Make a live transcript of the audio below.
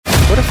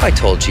What if I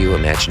told you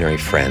imaginary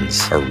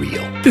friends are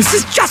real? This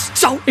is just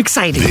so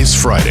exciting. This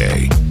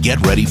Friday, get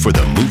ready for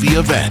the movie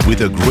event with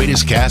the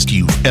greatest cast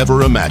you've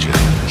ever imagined.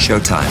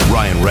 Showtime.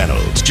 Ryan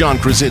Reynolds, John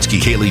Krasinski,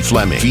 Haley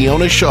Fleming,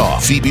 Fiona Shaw,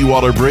 Phoebe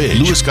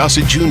Waller-Bridge, Louis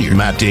Gossett Jr.,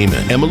 Matt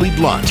Damon, Emily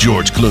Blunt,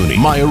 George Clooney,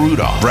 Maya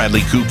Rudolph,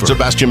 Bradley Cooper,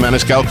 Sebastian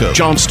Maniscalco,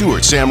 Jon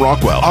Stewart, Sam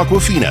Rockwell,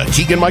 Awkwafina,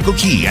 Keegan-Michael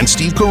Key, and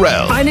Steve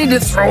Carell. I need to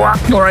throw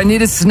up or I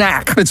need a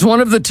snack. It's one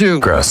of the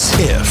two. Gross.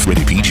 If.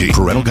 Rated PG.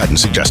 Parental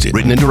guidance suggested.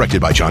 Written and directed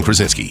by John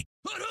Krasinski.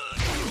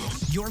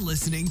 You're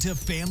listening to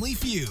Family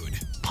Feud,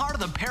 part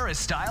of the Paris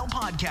Style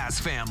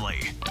podcast family.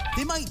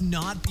 They might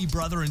not be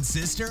brother and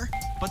sister,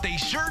 but they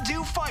sure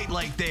do fight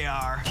like they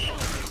are.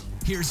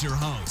 Here's your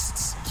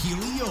hosts,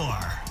 Keely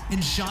Orr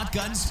and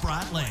Shotgun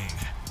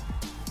Spratling.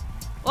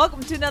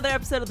 Welcome to another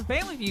episode of the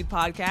Family Feud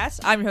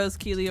podcast. I'm your host,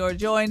 Keely Orr,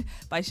 joined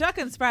by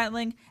Shotgun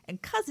Spratling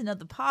and cousin of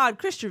the pod,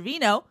 Chris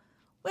Trevino.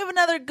 We have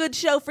another good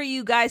show for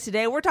you guys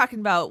today. We're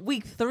talking about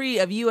week 3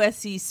 of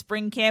USC's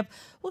spring camp.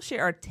 We'll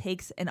share our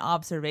takes and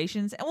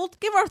observations, and we'll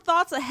give our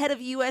thoughts ahead of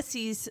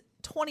USC's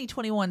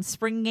 2021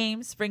 spring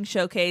game, spring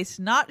showcase.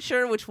 Not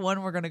sure which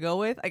one we're going to go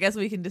with. I guess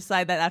we can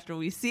decide that after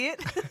we see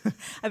it.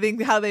 I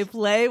think how they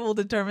play will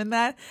determine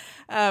that.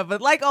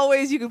 But like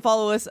always, you can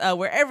follow us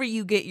wherever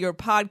you get your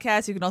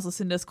podcasts. You can also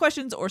send us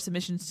questions or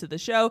submissions to the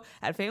show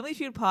at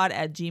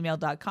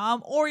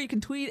familyfeudpod@gmail.com, or you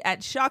can tweet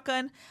at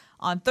Shotgun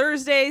on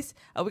Thursdays.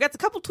 We got a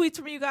couple tweets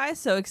from you guys,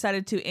 so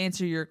excited to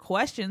answer your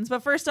questions.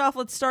 But first off,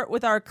 let's start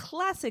with our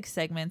classic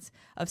segments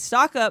of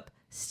Stock Up,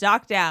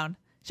 Stock Down.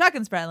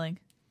 Shotgun Spratling,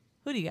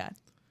 who do you got?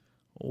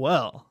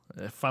 Well,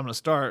 if I'm going to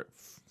start,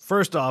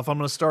 first off, I'm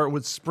going to start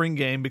with spring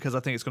game because I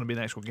think it's going to be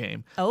an actual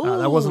game.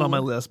 That wasn't on my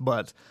list,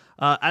 but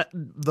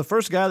the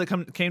first guy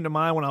that came to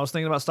mind when I was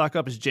thinking about Stock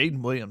Up is Jaden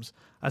Williams.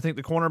 I think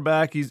the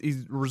cornerback,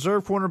 he's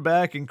reserve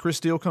cornerback, and Chris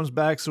Steele comes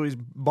back, so he's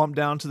bumped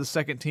down to the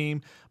second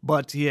team.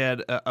 But he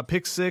had a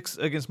pick 6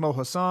 against Mo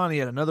Hassan. He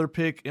had another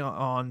pick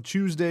on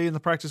Tuesday in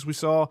the practice we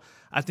saw.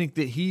 I think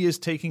that he is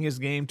taking his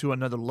game to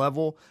another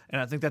level,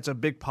 and I think that's a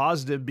big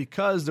positive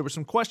because there were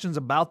some questions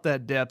about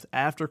that depth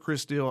after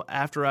Chris Steele,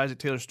 after Isaac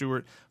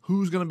Taylor-Stewart.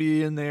 Who's going to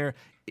be in there?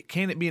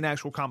 Can it be an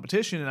actual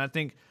competition? And I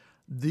think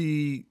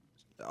the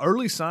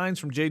early signs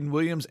from Jaden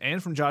Williams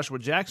and from Joshua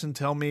Jackson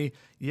tell me,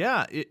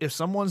 yeah, if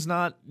someone's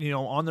not,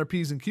 on their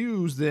P's and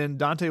Q's, then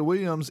Dante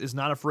Williams is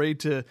not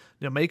afraid to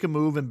make a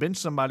move and bench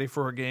somebody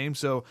for a game.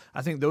 So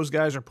I think those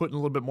guys are putting a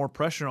little bit more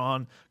pressure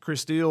on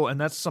Chris Steele,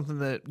 and that's something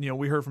that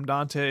we heard from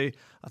Dante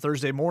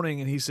Thursday morning,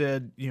 and he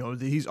said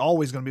that he's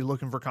always going to be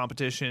looking for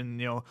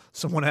competition.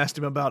 Someone asked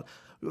him about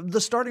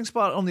the starting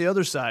spot on the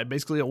other side,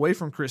 basically away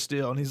from Chris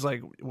Steele, and he's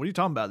like, what are you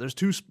talking about? There's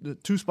two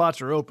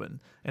spots are open,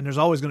 and there's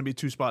always going to be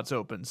 2 spots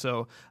open.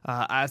 So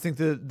I think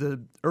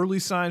the early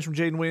signs from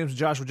Jaden Williams and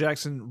Joshua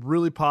Jackson,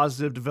 really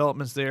positive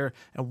developments there.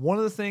 And one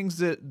of the things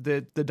that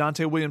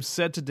Dante Williams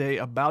said today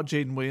about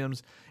Jaden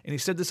Williams, and he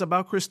said this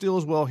about Chris Steele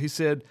as well, he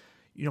said,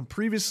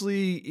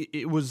 previously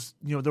it was,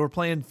 they were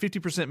playing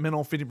 50%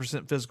 mental,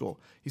 50% physical.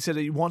 He said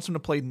that he wants them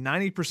to play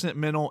 90%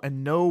 mental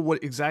and know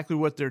exactly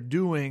what they're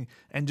doing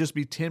and just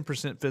be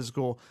 10%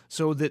 physical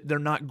so that they're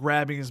not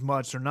grabbing as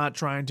much. They're not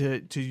trying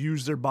to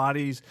use their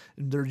bodies.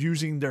 They're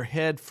using their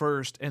head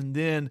first and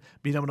then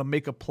being able to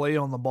make a play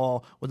on the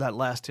ball with that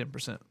last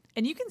 10%.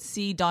 And you can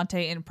see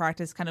Dante in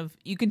practice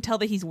you can tell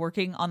that he's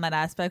working on that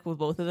aspect with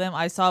both of them.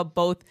 I saw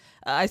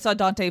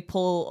Dante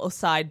pull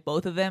aside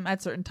both of them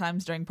at certain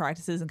times during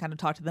practices and kind of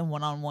talk to them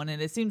one-on-one. And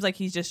it seems like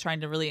he's just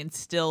trying to really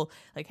instill,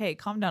 like, hey,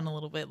 calm down a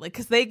little bit. Like,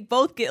 because they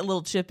both get a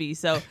little chippy.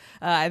 So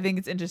I think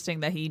it's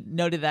interesting that he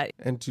noted that.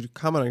 And to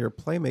comment on your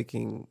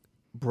playmaking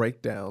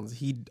breakdowns,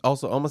 he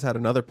also almost had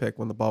another pick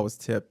when the ball was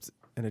tipped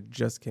and it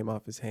just came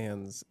off his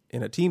hands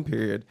in a team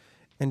period.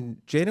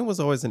 And Jaden was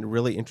always a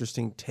really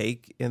interesting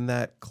take in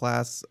that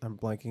class. I'm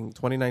blanking,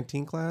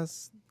 2019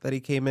 class that he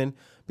came in,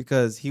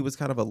 because he was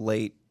kind of a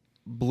late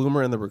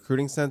bloomer in the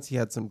recruiting sense. He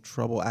had some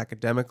trouble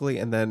academically.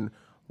 And then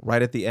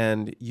right at the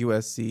end,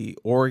 USC,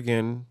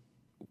 Oregon,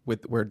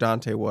 where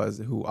Dante was,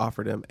 who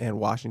offered him, and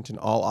Washington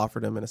all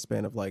offered him in a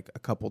span of like a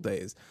couple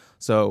days.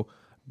 So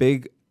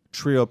big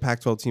trio of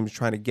Pac-12 teams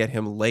trying to get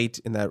him late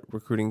in that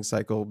recruiting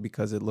cycle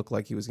because it looked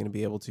like he was going to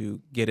be able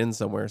to get in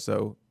somewhere.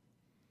 So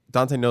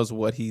Dante knows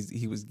what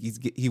he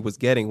was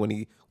getting when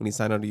he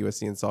signed on to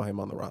USC and saw him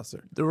on the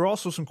roster. There were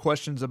also some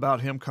questions about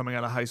him coming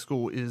out of high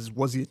school.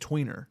 Was he a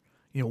tweener?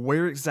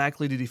 Where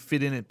exactly did he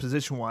fit in it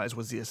position-wise?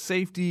 Was he a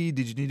safety?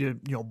 Did you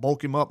need to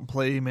bulk him up and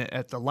play him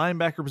at the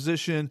linebacker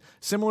position?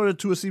 Similar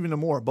to Stephen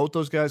Demore, both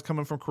those guys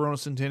coming from Corona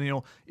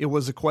Centennial, it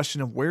was a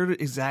question of where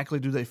exactly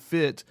do they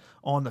fit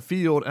on the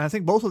field, and I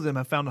think both of them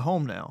have found a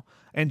home now.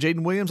 And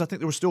Jaden Williams, I think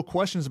there were still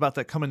questions about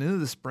that coming into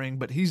the spring,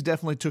 but he's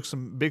definitely took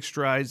some big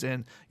strides,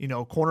 and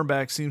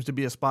cornerback seems to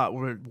be a spot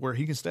where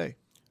he can stay.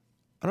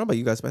 I don't know about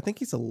you guys, but I think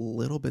he's a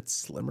little bit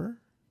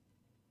slimmer.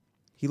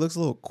 He looks a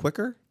little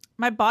quicker.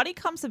 My body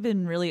comps have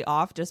been really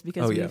off just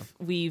because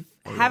we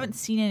haven't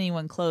seen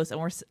anyone close, and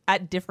we're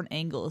at different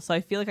angles. So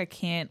I feel like I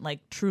can't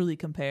truly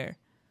compare.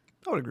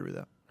 I would agree with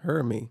that. Her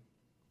or me?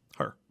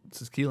 Her.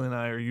 Since Keely and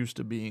I are used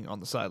to being on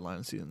the sideline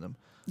and seeing them.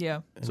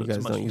 Yeah. And So you it's guys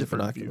a much don't use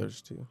different view.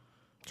 binoculars too.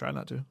 Try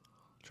not to.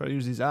 Try to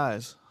use these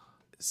eyes.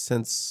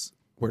 Since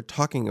we're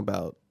talking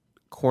about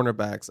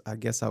cornerbacks, I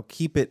guess I'll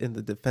keep it in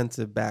the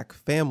defensive back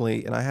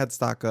family. And I had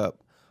stock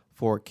up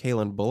for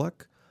Kalen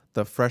Bullock,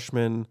 the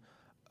freshman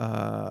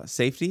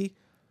safety.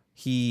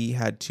 He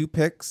had 2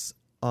 picks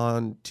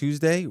on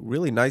Tuesday,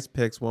 really nice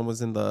picks. One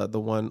was in the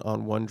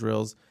one-on-one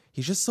drills.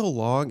 He's just so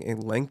long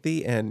and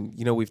lengthy, and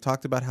we've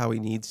talked about how he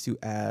needs to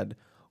add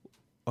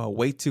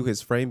weight to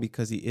his frame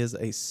because he is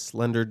a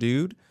slender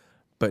dude,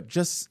 but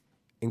just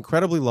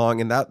incredibly long.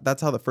 And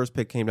that's how the first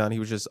pick came down. He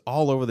was just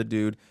all over the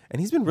dude,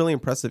 and he's been really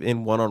impressive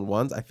in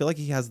one-on-ones. I feel like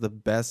he has the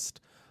best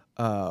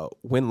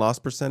win-loss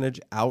percentage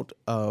out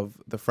of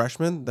the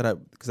freshmen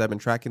because I've been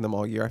tracking them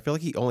all year. I feel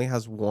like he only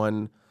has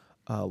one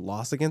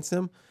loss against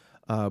him,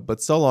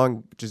 but so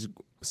long, just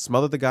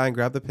smothered the guy and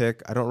grabbed the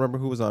pick. I don't remember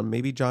who was on,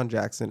 maybe John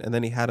Jackson, and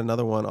then he had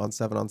another one on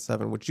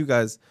 7-on-7, which you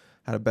guys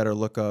had a better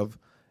look of.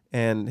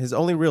 And his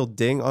only real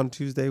ding on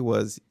Tuesday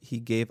was he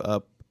gave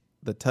up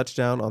the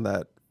touchdown on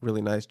that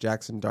really nice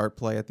Jackson Dart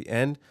play at the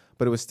end,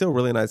 but it was still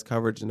really nice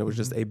coverage, and it was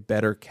just a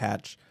better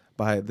catch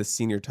by the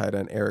senior tight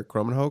end Eric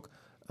Kromenhoek.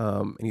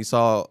 And you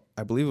saw,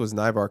 I believe it was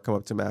Nyvar come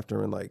up to him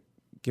after and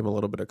give him a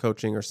little bit of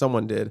coaching, or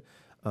someone did.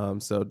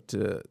 So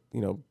to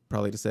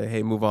probably to say,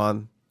 hey, move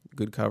on,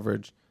 good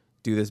coverage,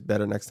 do this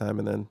better next time,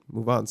 and then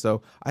move on.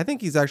 So I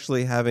think he's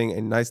actually having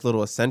a nice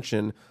little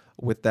ascension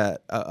with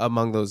that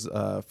among those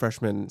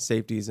freshman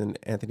safeties and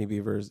Anthony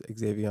Beavers,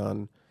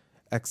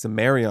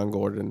 Marion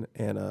Gordon,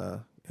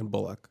 and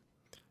Bullock.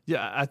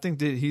 Yeah, I think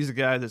that he's a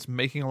guy that's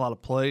making a lot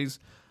of plays.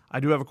 I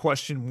do have a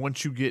question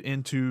once you get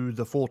into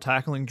the full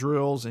tackling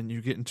drills and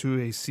you get into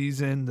a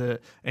season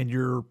and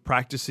you're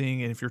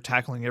practicing, and if you're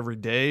tackling every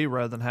day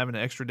rather than having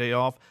an extra day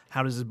off,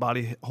 how does his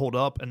body hold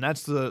up? And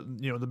that's the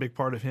big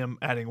part of him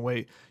adding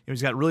weight.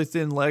 He's got really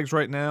thin legs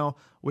right now,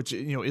 which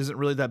isn't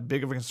really that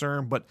big of a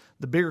concern, but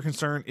the bigger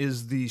concern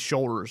is the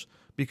shoulders,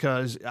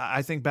 because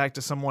I think back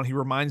to someone, he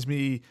reminds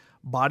me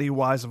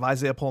body-wise of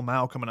Isaiah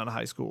Pola-Mao coming out of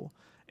high school.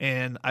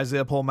 And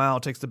Isaiah Pola-Mao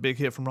takes the big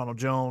hit from Ronald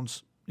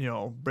Jones,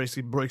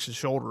 basically breaks his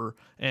shoulder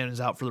and is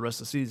out for the rest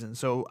of the season.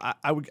 So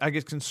I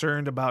get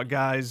concerned about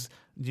guys,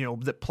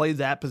 that play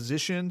that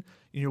position,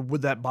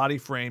 with that body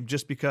frame,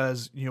 just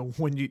because,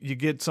 when you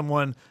get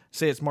someone,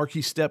 say it's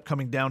Marquise Stepp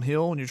coming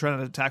downhill and you're trying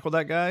to tackle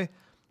that guy,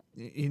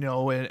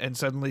 and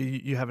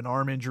suddenly you have an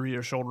arm injury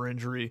or shoulder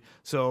injury.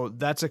 So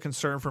that's a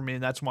concern for me,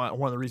 and that's one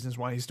of the reasons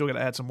why he's still got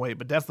to add some weight.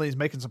 But definitely he's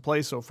making some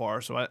plays so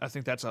far, so I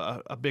think that's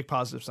a big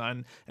positive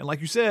sign. And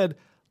like you said,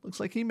 looks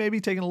like he may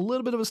be taking a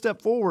little bit of a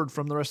step forward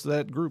from the rest of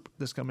that group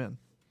that's come in.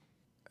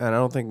 And I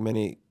don't think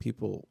many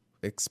people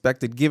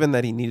expected, given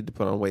that he needed to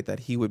put on weight,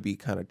 that he would be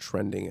kind of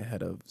trending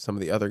ahead of some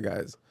of the other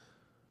guys.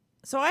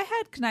 So I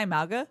had Kanai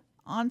Mauga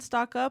on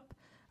stock up.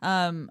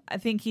 I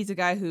think he's a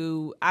guy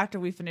who, after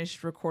we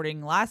finished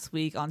recording last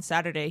week on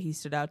Saturday, he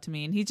stood out to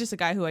me, and he's just a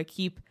guy who I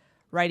keep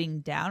writing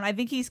down. I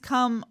think he's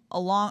come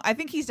along. I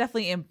think he's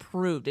definitely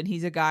improved, and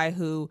he's a guy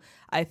who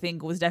I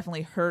think was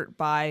definitely hurt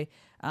by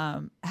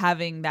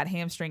having that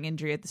hamstring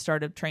injury at the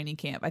start of training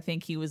camp. I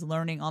think he was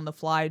learning on the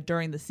fly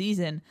during the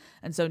season.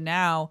 And so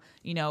now,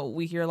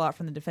 we hear a lot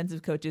from the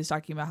defensive coaches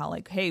talking about how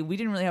hey, we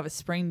didn't really have a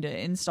spring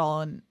to install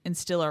and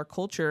instill our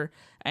culture.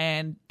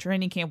 And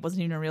training camp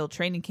wasn't even a real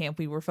training camp.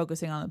 We were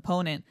focusing on the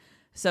opponent.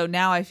 So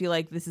now I feel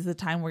like this is the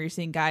time where you're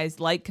seeing guys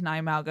like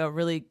Kanai Mauga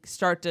really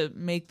start to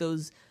make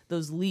those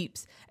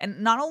leaps. And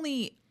not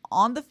only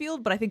on the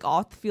field, but I think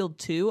off the field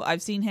too.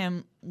 I've seen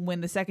him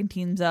when the second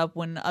team's up,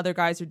 when other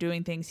guys are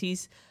doing things,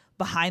 he's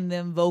behind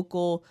them,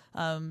 vocal,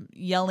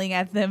 yelling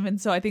at them.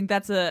 And so I think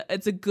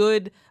it's a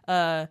good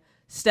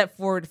step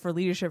forward for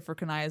leadership for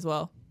Kanai as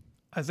well.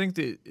 I think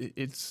that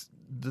it's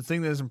the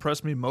thing that has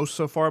impressed me most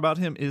so far about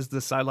him is the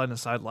sideline to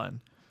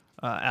sideline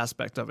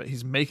aspect of it.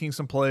 He's making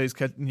some plays,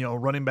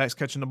 running backs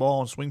catching the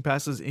ball and swing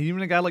passes. And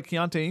even a guy like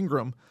Keontae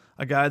Ingram,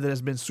 a guy that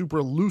has been super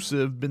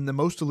elusive, been the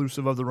most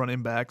elusive of the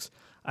running backs.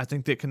 I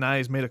think that Kanai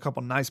has made a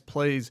couple nice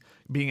plays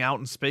being out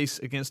in space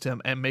against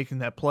him and making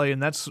that play.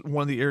 And that's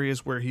one of the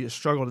areas where he has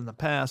struggled in the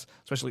past,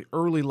 especially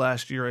early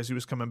last year as he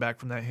was coming back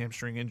from that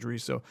hamstring injury.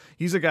 So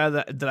he's a guy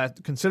that I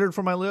considered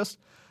for my list.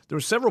 There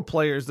were several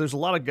players. There's a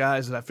lot of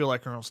guys that I feel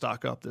like are going to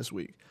stock up this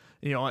week.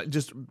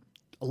 Just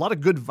a lot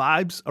of good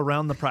vibes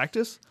around the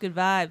practice. Good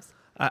vibes.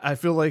 I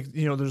feel like,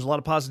 there's a lot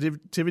of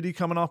positivity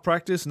coming off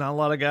practice. Not a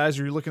lot of guys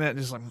you're looking at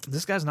just like,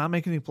 this guy's not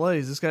making any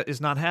plays. This guy is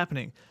not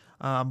happening.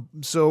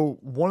 So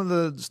one of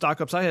the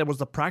stock ups I had was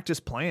the practice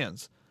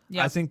plans.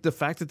 Yeah. I think the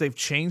fact that they've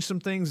changed some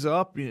things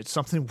up, it's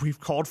something we've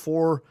called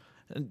for,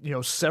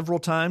 several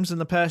times in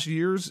the past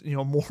years,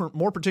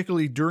 more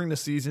particularly during the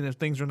season if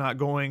things are not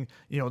going,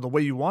 the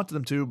way you want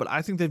them to. But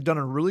I think they've done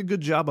a really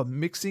good job of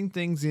mixing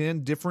things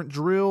in, different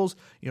drills,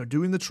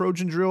 doing the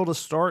Trojan drill to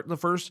start the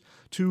first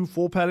 2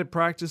 full padded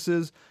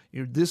practices.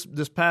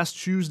 This past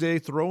Tuesday,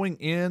 throwing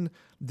in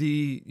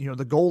the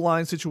goal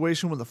line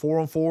situation with the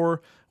 4-on-4,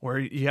 where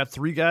you have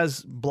 3 guys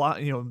 3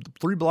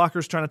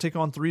 blockers trying to take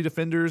on 3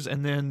 defenders,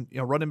 and then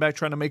running back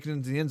trying to make it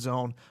into the end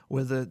zone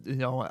with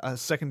a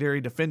secondary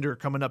defender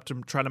coming up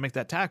to try to make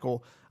that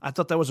tackle. I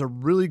thought that was a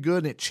really good,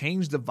 and it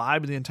changed the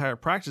vibe of the entire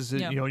practice.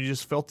 You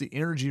just felt the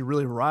energy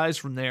really rise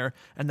from there,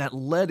 and that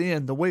led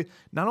in the way.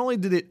 Not only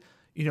did it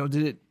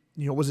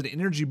was it an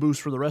energy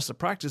boost for the rest of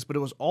practice, but it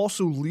was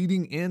also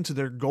leading into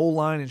their goal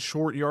line and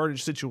short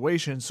yardage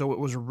situation. So it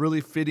was a really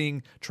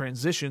fitting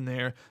transition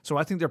there. So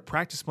I think their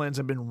practice plans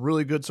have been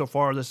really good so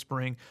far this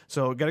spring.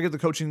 So got to give the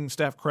coaching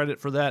staff credit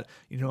for that.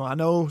 I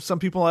know some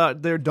people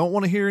out there don't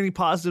want to hear any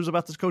positives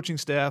about this coaching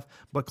staff,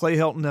 but Clay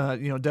Helton,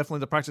 definitely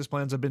the practice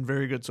plans have been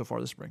very good so far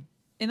this spring.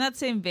 In that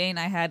same vein,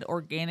 I had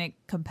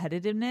organic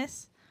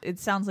competitiveness. It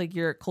sounds like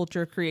your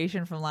culture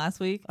creation from last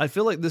week. I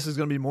feel like this is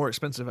going to be more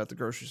expensive at the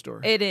grocery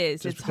store. It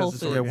is. It's Whole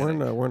Foods. Yeah, we're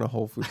in a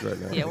Whole Foods right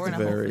now. Yeah, we're in a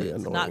Whole Foods.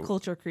 Annoying. Not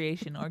culture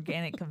creation,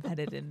 organic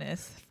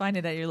competitiveness. Find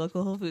it at your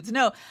local Whole Foods.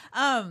 No,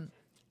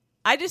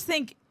 I just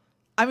think,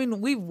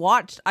 we've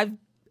watched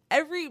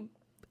every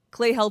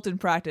Clay Helton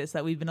practice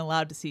that we've been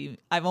allowed to see.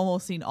 I've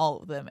almost seen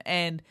all of them,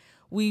 and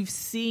we've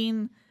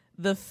seen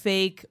the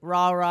fake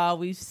rah-rah.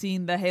 We've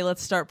seen the, hey,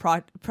 let's start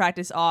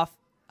practice off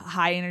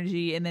high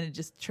energy, and then it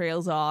just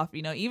trails off.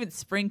 Even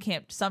spring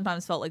camp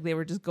sometimes felt like they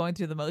were just going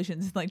through the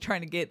motions and like trying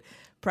to get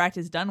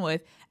practice done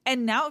with.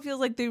 And now it feels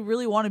like they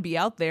really want to be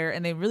out there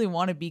and they really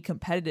want to be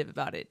competitive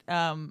about it.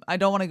 I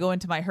don't want to go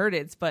into my hurt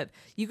its, but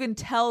you can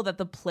tell that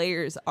the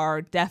players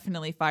are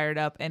definitely fired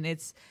up, and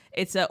it's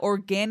an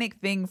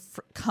organic thing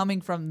coming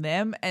from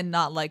them, and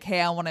not like,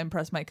 hey, I want to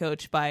impress my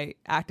coach by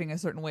acting a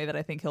certain way that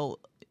I think he'll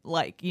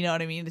like. You know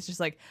what I mean? It's just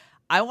like,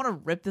 I want to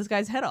rip this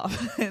guy's head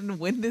off and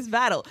win this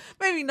battle.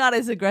 Maybe not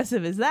as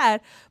aggressive as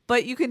that,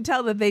 but you can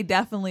tell that they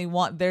definitely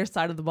want their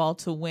side of the ball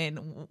to win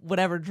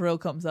whatever drill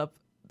comes up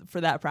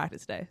for that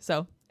practice day.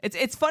 So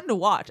it's fun to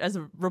watch as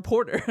a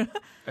reporter.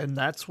 And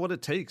that's what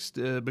it takes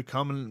to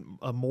become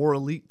a more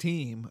elite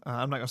team.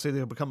 I'm not going to say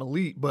they'll become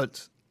elite,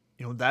 but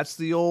that's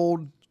the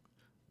old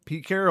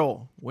Pete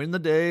Carroll, win the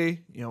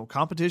day,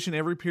 competition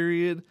every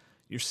period.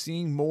 You're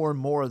seeing more and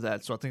more of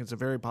that. So I think it's a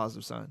very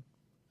positive sign.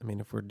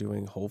 If we're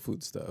doing Whole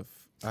Food stuff,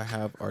 I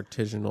have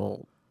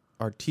artisanal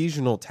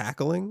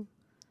tackling.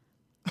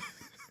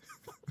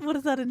 What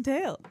does that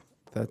entail?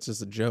 That's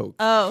just a joke.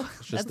 Oh,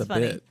 it's just that's a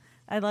funny. bit.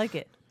 I like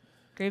it.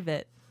 Great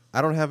bit.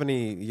 I don't have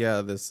any,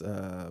 this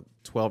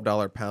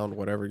 $12 pound,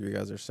 whatever you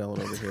guys are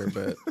selling over here,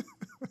 but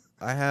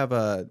I have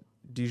a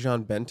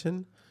Dijon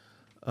Benton.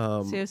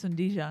 So you have some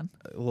Dijon.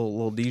 A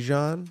little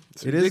Dijon.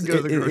 So it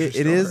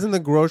is in the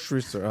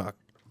grocery store. Oh,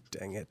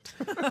 dang it.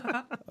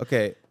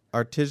 Okay.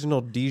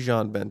 Artisanal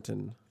Dijon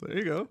Benton. There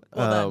you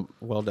go.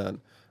 Well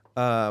done.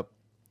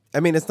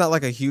 It's not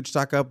like a huge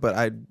stock up,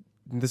 but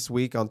this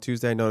week on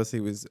Tuesday I noticed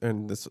he was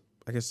in this.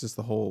 I guess just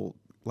the whole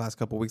last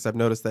couple of weeks I've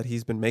noticed that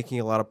he's been making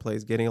a lot of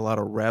plays, getting a lot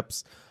of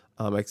reps.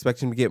 I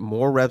expect him to get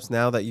more reps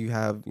now that you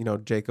have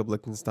Jacob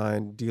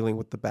Lichtenstein dealing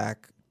with the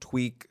back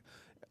tweak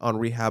on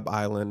rehab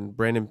island.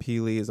 Brandon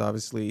Peely is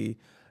obviously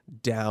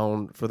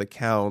down for the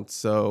count,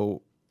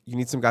 so you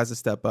need some guys to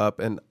step up.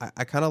 And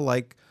I kind of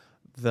like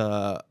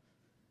the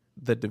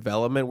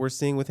development we're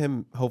seeing with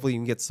him. Hopefully you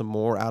can get some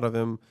more out of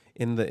him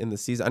in the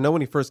season. I know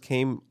when he first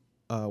came,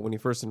 when he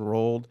first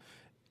enrolled,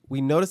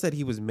 we noticed that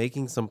he was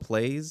making some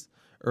plays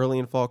early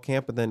in fall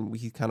camp, but then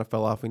he kind of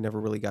fell off. We never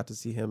really got to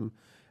see him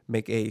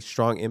make a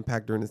strong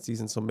impact during the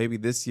season. So maybe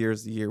this year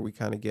is the year we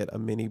kind of get a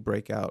mini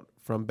breakout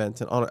from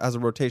Benton as a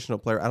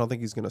rotational player. I don't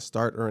think he's going to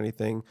start or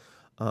anything,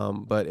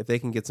 but if they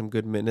can get some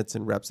good minutes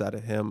and reps out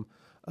of him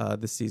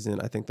this season,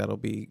 I think that'll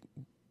be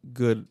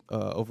good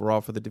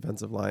overall for the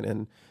defensive line.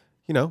 And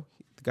the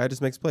guy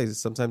just makes plays.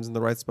 Sometimes in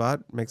the right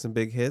spot, makes some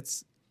big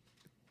hits,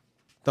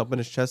 thumping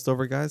his chest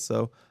over guys.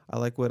 So I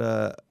like what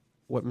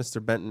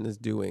Mr. Benton is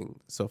doing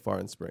so far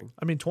in spring.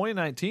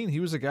 2019, he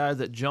was a guy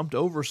that jumped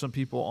over some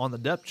people on the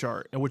depth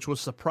chart, which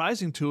was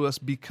surprising to us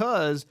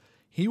because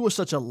he was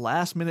such a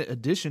last-minute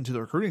addition to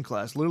the recruiting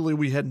class. Literally,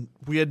 we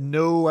had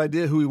no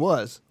idea who he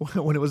was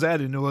when it was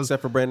added.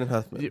 Except for Brandon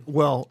Huffman.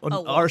 Well, on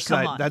our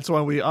site, that's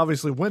why we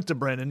obviously went to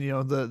Brandon,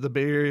 the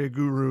Bay Area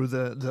guru,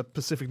 the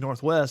Pacific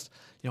Northwest.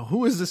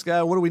 Who is this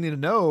guy? What do we need to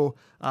know?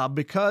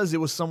 Because it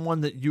was someone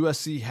that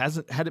USC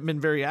hadn't been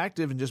very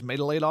active and just made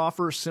a late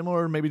offer,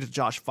 similar maybe to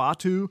Josh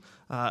Fatu,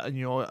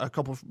 a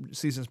couple of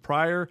seasons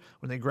prior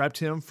when they grabbed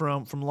him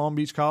from Long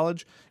Beach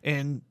College.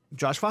 And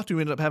Josh Fatu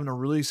ended up having a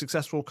really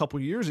successful couple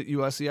of years at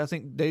USC. I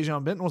think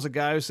Dijon Benton was a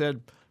guy who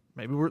said,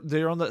 maybe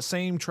they're on that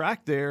same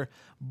track there.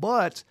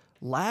 But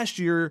last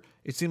year,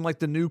 it seemed like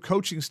the new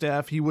coaching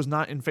staff, he was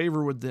not in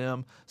favor with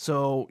them.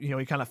 So,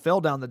 he kind of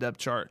fell down the depth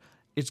chart.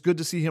 It's good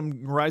to see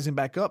him rising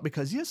back up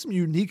because he has some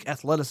unique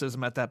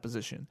athleticism at that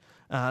position.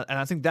 And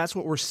I think that's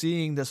what we're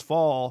seeing this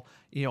fall.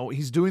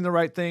 He's doing the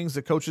right things.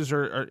 The coaches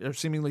are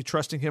seemingly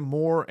trusting him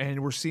more,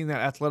 and we're seeing that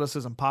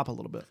athleticism pop a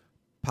little bit.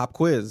 Pop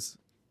quiz.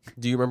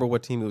 Do you remember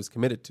what team he was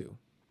committed to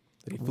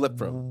that he flipped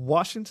from?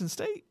 Washington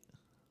State.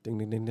 Ding,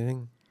 ding, ding,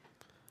 ding.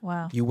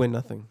 Wow. You win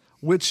nothing.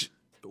 which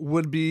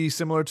would be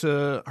similar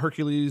to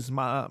Hercules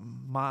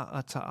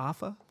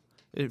Mataafa.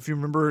 If you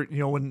remember,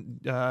 when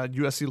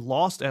USC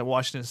lost at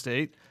Washington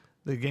State,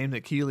 the game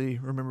that Keely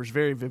remembers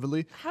very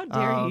vividly. How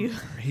dare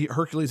you?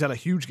 Hercules had a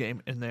huge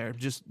game in there,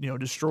 just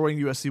destroying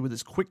USC with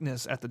his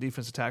quickness at the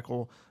defensive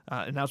tackle,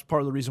 and that's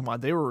part of the reason why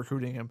they were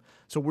recruiting him.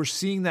 So we're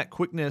seeing that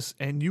quickness,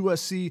 and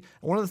USC.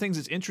 One of the things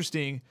that's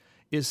interesting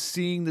is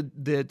seeing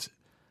that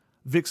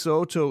Vic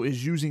Soto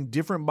is using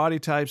different body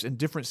types and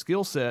different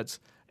skill sets,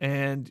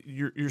 and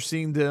you're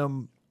seeing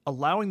them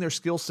allowing their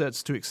skill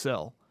sets to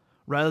excel.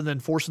 Rather than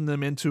forcing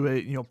them into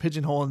a,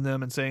 pigeonholing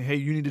them and saying, hey,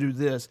 you need to do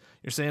this.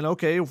 You're saying,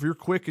 okay, if you're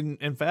quick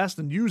and fast,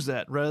 then use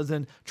that rather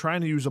than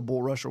trying to use a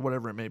bull rush or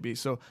whatever it may be.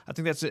 So I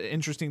think that's an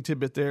interesting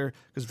tidbit there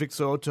because Vic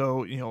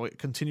Soto, it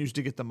continues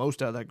to get the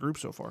most out of that group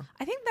so far.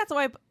 I think that's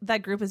why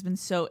that group has been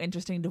so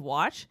interesting to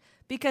watch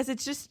because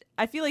it's just,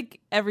 I feel like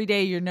every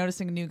day you're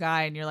noticing a new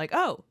guy and you're like,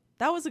 oh,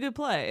 that was a good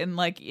play. And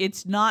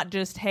it's not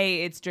just,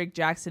 hey, it's Drake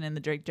Jackson and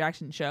the Drake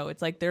Jackson show.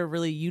 It's like they're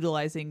really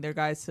utilizing their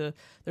guys to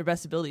their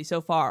best ability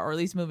so far, or at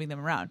least moving them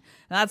around. In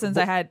that sense,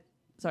 Go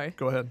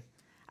ahead.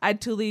 I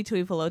had Tuli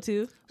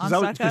Tuipulotu on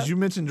Stock Because Up. you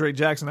mentioned Drake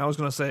Jackson, I was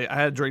going to say I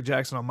had Drake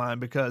Jackson on mine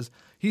because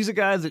he's a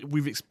guy that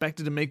we've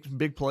expected to make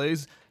big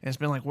plays, and it's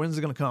been like, when's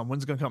it going to come?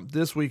 When's it going to come?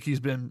 This week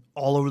he's been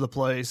all over the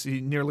place.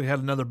 He nearly had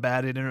another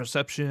batted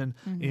interception.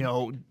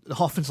 The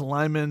offensive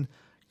lineman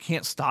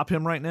can't stop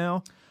him right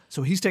now.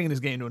 So he's taking his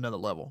game to another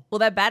level. Well,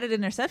 that batted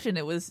interception,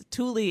 it was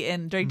Tuli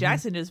and Drake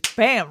Jackson just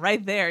bam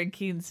right there in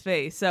Keenan's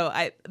face. So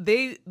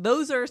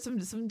those are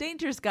some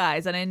dangerous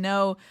guys, and I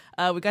know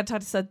we got to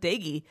talk to Seth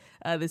Dagey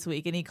this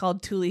week, and he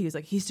called Tuli. He was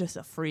like, he's just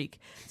a freak.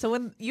 So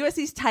when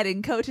USC's tight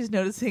end coach is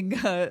noticing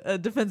a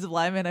defensive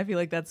lineman, I feel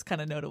like that's kind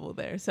of notable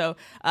there. So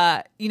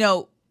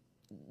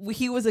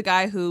he was a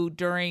guy who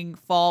during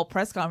fall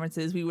press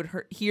conferences we would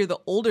hear the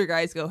older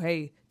guys go,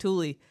 hey,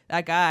 Tuli,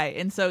 that guy.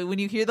 And so when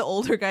you hear the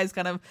older guys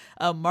kind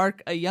of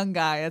mark a young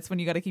guy, that's when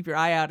you got to keep your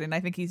eye out. And I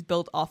think he's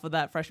built off of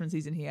that freshman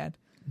season he had.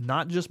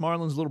 Not just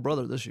Marlon's little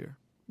brother this year.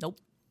 Nope.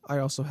 I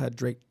also had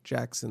Drake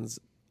Jackson's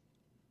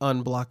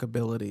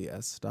unblockability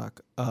as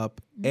Stock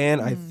Up.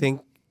 And I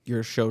think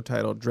your show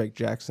title, Drake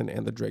Jackson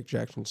and the Drake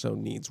Jackson Show,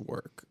 needs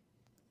work.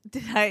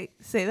 Did I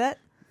say that?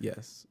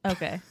 Yes.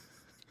 Okay.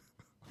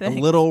 A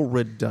little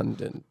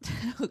redundant.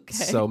 Okay.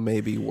 So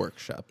maybe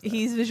workshop that.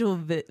 He's visual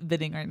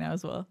bidding right now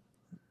as well.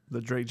 The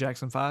Drake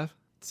Jackson 5?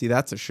 See,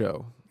 that's a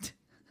show.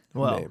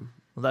 Well,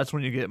 that's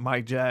when you get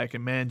Mike Jack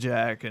and Man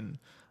Jack and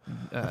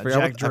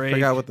Jack Drake. I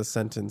forgot what the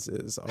sentence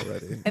is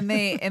already. And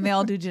they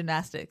all do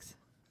gymnastics.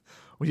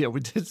 Well, yeah,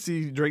 we did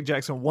see Drake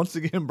Jackson once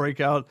again break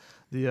out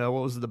the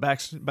the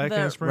back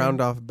handspring?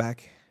 Round off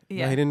back.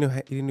 Yeah. No, he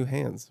didn't do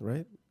hands,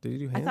 right? Did he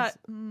do hands? I thought,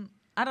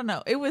 I don't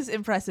know. It was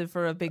impressive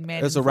for a big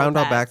man. It was a round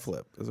off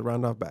backflip.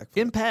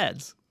 In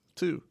pads,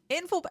 too.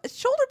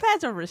 Shoulder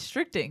pads are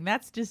restricting.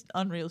 That's just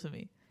unreal to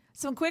me.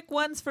 Some quick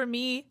ones for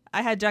me.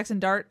 I had Jackson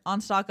Dart on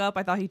Stock Up.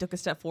 I thought he took a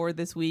step forward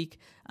this week.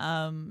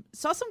 Saw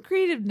some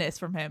creativeness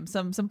from him,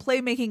 some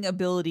playmaking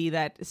ability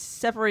that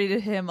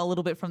separated him a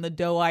little bit from the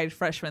doe-eyed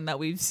freshman that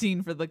we've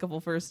seen for the couple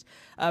first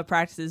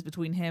practices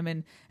between him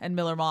and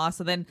Miller Moss.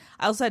 And then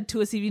I also had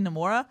Tuasivi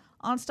Nomura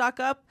on Stock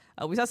Up.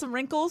 We saw some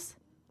wrinkles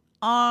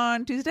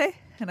on Tuesday,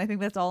 and I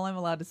think that's all I'm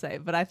allowed to say.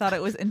 But I thought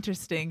it was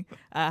interesting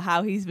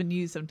how he's been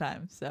used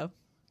sometimes. So.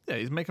 Yeah,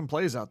 he's making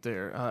plays out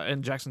there.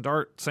 And Jackson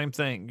Dart, same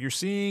thing. You're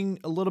seeing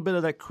a little bit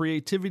of that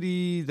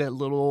creativity, that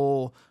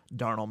little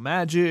Darnold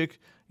magic,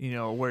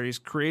 where he's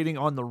creating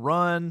on the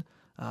run.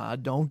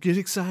 Don't get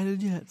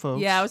excited yet,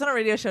 folks. Yeah, I was on a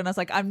radio show, and I was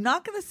like, I'm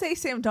not going to say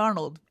Sam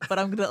Darnold, but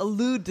I'm going to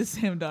allude to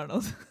Sam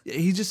Darnold.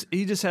 He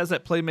just has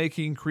that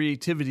playmaking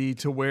creativity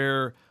to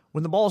where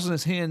when the ball's in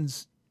his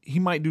hands, he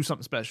might do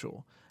something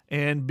special.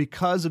 And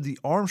because of the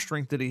arm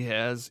strength that he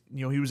has,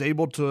 he was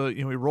able to,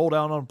 he rolled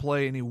out on a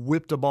play and he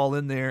whipped a ball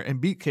in there and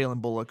beat Kalen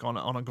Bullock on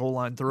a goal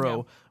line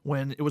throw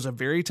when it was a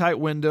very tight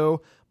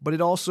window. But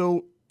it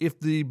also, if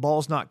the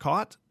ball's not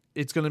caught,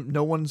 it's not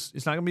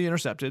gonna be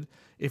intercepted.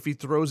 If he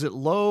throws it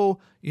low,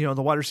 the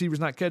wide receiver's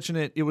not catching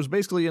it. It was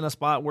basically in a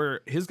spot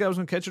where his guy was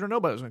gonna catch it or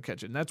nobody was gonna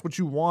catch it. And that's what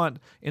you want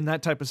in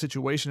that type of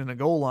situation in a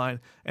goal line.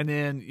 And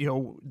then,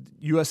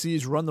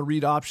 USC's run the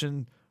read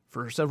option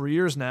for several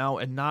years now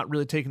and not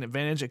really taking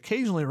advantage.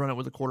 Occasionally run it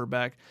with the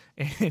quarterback,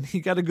 and he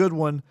got a good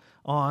one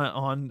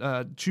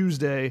on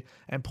Tuesday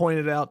and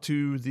pointed out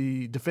to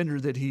the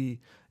defender that he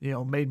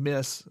made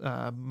miss,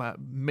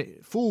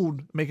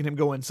 fooled, making him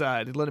go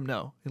inside. He let him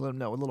know a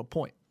little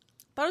point.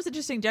 Thought it was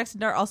interesting.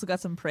 Jackson Dart also got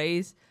some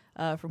praise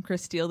from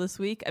Chris Steele this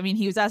week. I mean,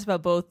 he was asked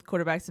about both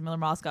quarterbacks, and Miller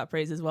Moss got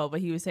praise as well, but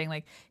he was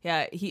saying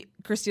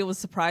Chris Steele was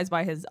surprised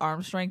by his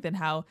arm strength and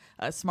how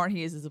smart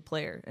he is as a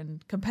player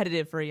and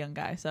competitive for a young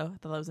guy. So I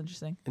thought that was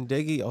interesting. And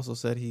Dagey also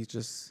said he's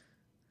just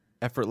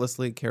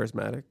effortlessly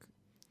charismatic.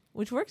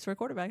 Which works for a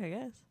quarterback, I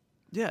guess.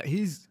 Yeah,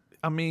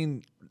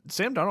 Sam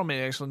Darnold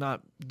may actually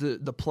not,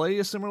 the play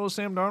is similar to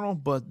Sam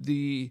Darnold, but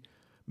the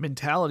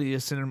mentality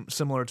is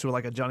similar to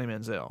like a Johnny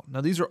Manziel.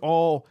 Now, these are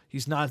all,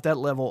 he's not at that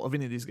level of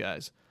any of these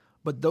guys.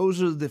 But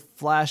those are the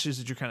flashes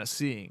that you're kind of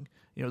seeing.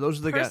 those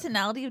are the guys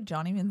Personality of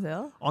Johnny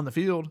Manziel? on the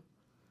field.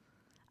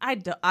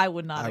 I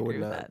would not I agree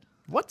would with not. that.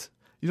 What?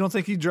 You don't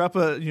think he'd drop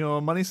a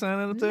money sign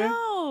up there?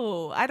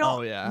 No, I don't.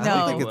 Oh, yeah. No. I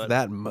don't think would. it's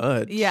that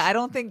much. Yeah, I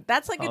don't think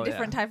that's like a Oh,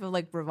 different yeah. type of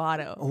like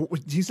bravado. Oh,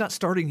 he's not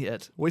starting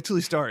yet. Wait till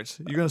he starts.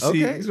 You're gonna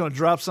see Okay. he's gonna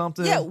drop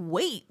something. Yeah,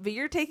 wait, but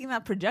you're taking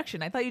that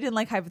projection. I thought you didn't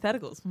like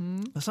hypotheticals.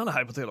 That's not a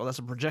hypothetical. That's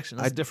a projection.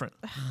 That's different.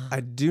 I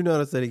do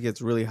notice that he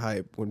gets really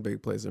hype when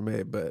big plays are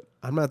made, but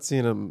I'm not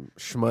seeing him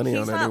shmoney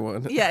on not,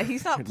 anyone. Yeah,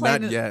 he's not Not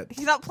planning. yet.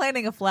 He's not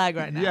planting a flag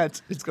right now. Yeah,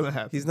 it's gonna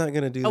happen. He's not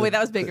going to do Oh wait,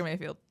 that was Baker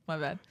Mayfield. My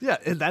bad. Yeah,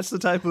 and that's the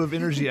type of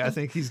energy I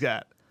think he's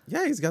got.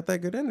 Yeah, he's got that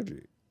good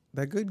energy.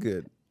 That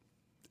good.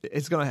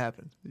 It's gonna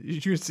happen. You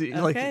can see,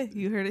 Okay,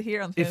 you heard it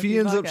here on the if he Fantasy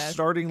ends up Podcast.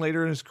 starting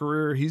later in his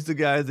career, he's the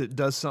guy that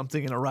does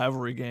something in a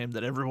rivalry game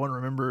that everyone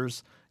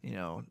remembers. I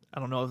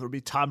don't know if it'll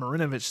be Todd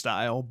Marinovich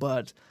style,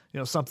 but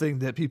something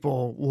that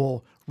people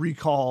will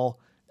recall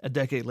a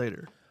decade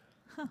later.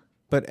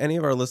 But any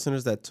of our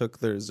listeners that took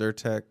their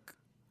Zyrtec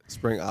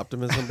spring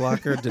optimism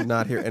blocker did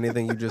not hear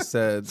anything you just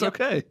said. It's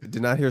okay.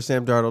 Did not hear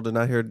Sam Darnold, did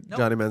not hear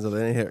Johnny Manziel, they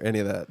didn't hear any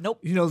of that. Nope.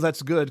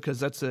 That's good because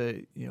that's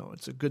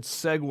it's a good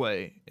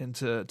segue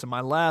into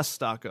my last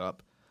stock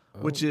up,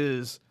 which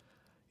is,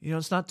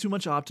 it's not too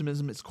much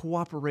optimism. It's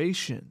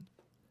cooperation.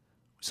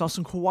 We saw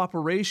some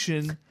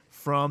cooperation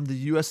from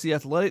the USC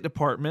athletic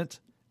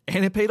department,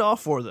 and it paid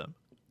off for them.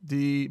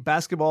 The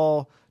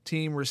basketball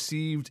team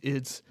received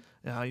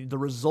the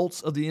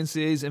results of the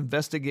NCAA's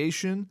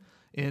investigation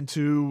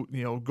into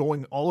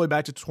going all the way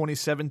back to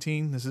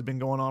 2017. This has been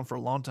going on for a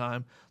long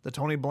time. The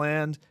Tony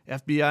Bland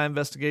FBI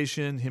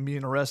investigation, him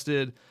being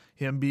arrested,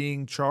 him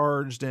being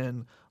charged,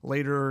 and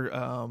later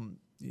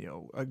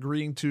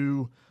agreeing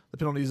to the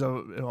penalties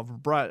of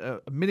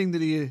admitting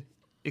that he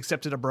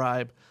accepted a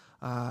bribe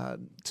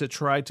to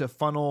try to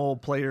funnel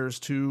players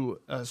to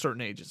a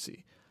certain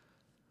agency.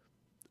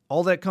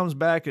 All that comes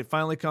back, it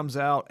finally comes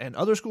out, and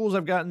other schools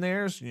have gotten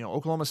theirs.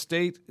 Oklahoma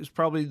State is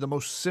probably the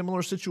most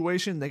similar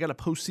situation. They got a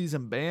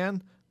postseason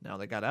ban. Now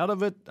they got out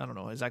of it. I don't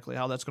know exactly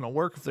how that's going to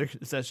work,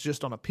 if that's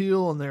just on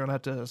appeal and they're going to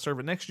have to serve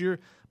it next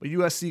year. But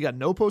USC got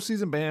no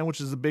postseason ban,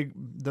 which is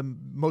the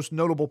most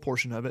notable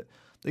portion of it.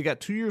 They got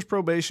 2 years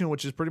probation,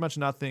 which is pretty much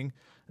nothing,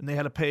 and they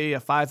had to pay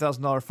a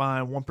 $5,000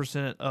 fine,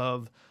 1%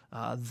 of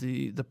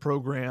the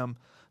program.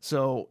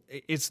 So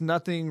it's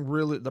nothing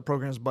really, the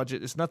program's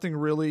budget. It's nothing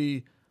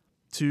really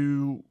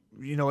to,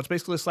 it's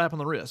basically a slap on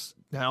the wrist.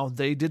 Now,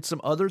 they did some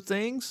other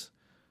things.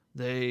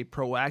 They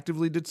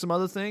proactively did some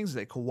other things.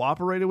 They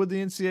cooperated with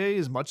the NCAA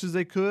as much as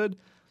they could.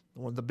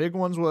 One of the big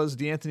ones was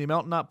DeAnthony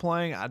Melton not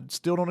playing. I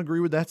still don't agree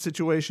with that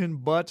situation,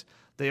 but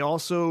they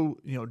also,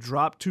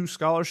 dropped 2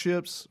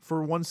 scholarships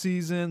for 1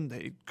 season.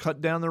 They cut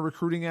down their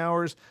recruiting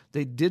hours.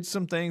 They did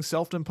some things,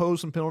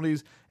 self-imposed some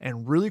penalties,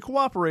 and really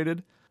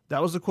cooperated.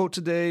 That was the quote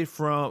today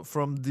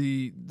from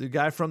the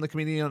guy from the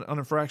Committee on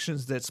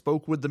Infractions that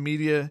spoke with the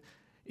media.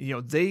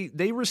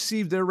 They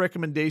received their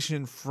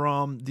recommendation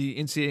from the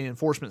NCAA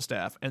enforcement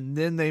staff, and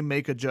then they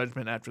make a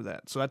judgment after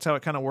that. So that's how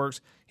it kind of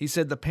works. He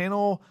said the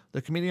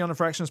Committee on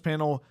Infractions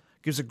panel,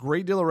 gives a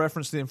great deal of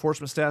reference to the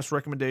enforcement staff's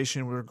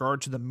recommendation with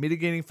regard to the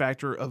mitigating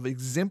factor of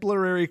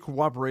exemplary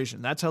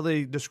cooperation. That's how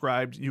they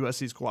described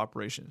USC's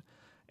cooperation.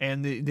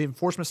 And the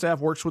enforcement staff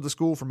works with the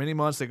school for many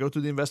months. They go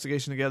through the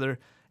investigation together,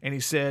 and he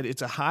said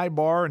it's a high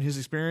bar in his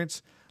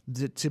experience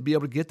to be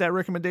able to get that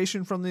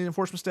recommendation from the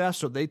enforcement staff,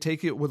 so they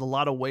take it with a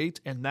lot of weight,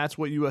 and that's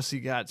what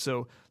USC got.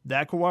 So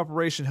that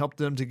cooperation helped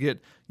them to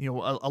get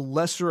a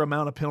lesser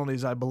amount of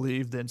penalties, I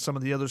believe, than some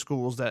of the other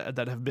schools that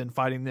have been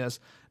fighting this.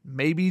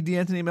 Maybe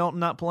DeAnthony Melton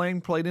not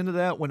playing played into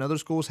that when other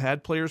schools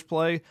had players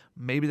play.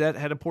 Maybe that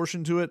had a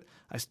portion to it.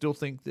 I still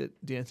think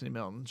that DeAnthony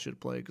Melton should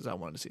play because I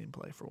wanted to see him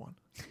play for one.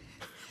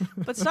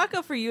 But stock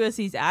up for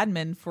USC's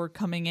admin for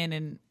coming in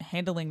and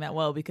handling that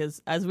well, because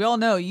as we all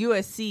know,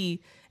 USC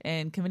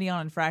and Committee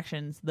on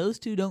Infractions, those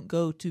two don't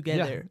go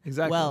together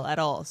well at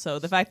all. So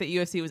the fact that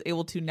USC was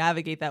able to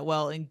navigate that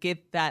well and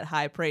get that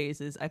high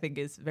praise I think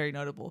is very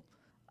notable.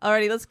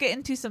 Alrighty, let's get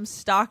into some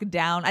stock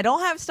down. I don't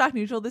have stock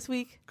neutral this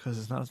week. Because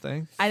it's not a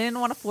thing? I didn't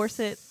want to force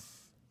it.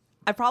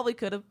 I probably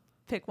could have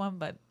picked one,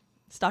 but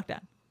stock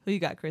down. Who you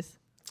got, Chris?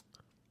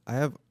 I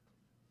have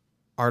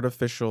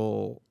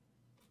artificial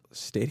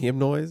stadium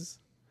noise.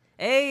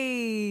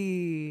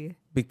 Hey!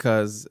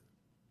 Because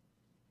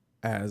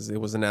as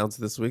it was announced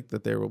this week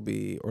that there will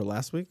be, or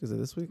last week, is it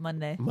this week?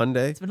 Monday.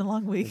 Monday. It's been a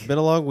long week. It's been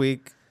a long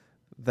week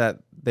that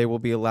they will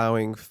be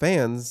allowing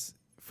fans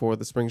for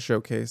the spring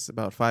showcase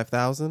about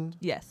 5,000.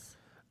 Yes.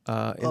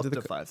 Up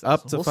to 5,000.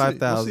 Up to 5,000.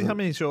 We'll see how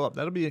many show up.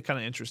 That'll be kind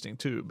of interesting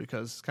too,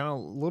 because it's kind of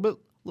a little bit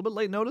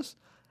late notice,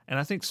 and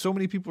I think so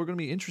many people are going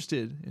to be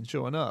interested in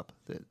showing up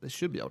that they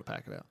should be able to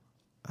pack it out.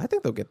 I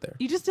think they'll get there.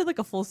 You just did like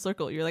a full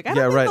circle. You're like, I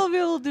don't think they'll be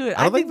able to do it.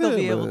 I think they'll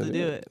be able to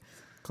do it.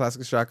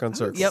 Classic shotgun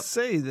circle. I didn't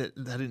say that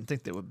I didn't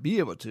think they would be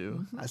able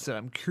to. I said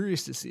I'm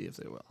curious to see if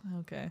they will.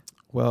 Okay.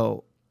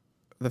 Well,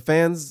 the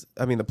players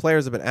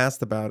have been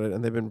asked about it,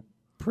 and they've been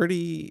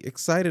pretty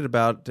excited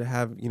about to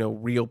have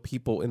real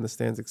people in the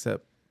stands,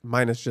 except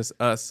minus just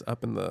us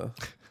up in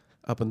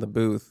the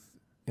booth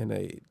in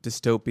a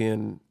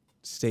dystopian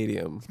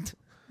stadium.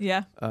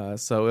 Yeah.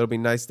 So it'll be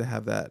nice to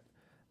have that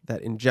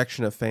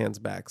injection of fans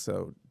back.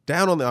 So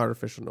down on the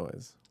artificial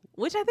noise.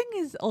 Which I think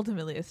is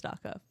ultimately a stock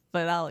up,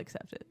 but I'll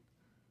accept it.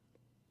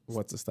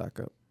 What's a stock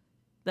up?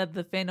 That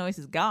the fan noise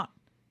is gone.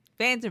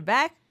 Fans are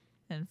back,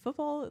 and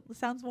football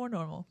sounds more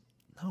normal.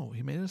 No,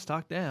 he made it a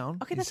stock down.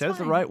 Okay, he that's said it the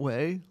fine. right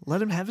way.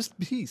 Let him have his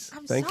piece.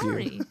 I'm Thank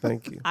sorry. you.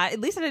 Thank you. At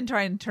least I didn't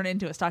try and turn it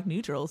into a stock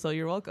neutral, so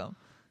you're welcome.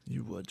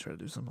 You would try to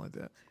do something like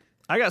that.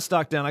 I got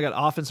stock down. I got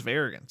offensive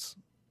arrogance.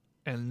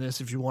 And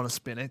this, if you want to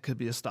spin it, could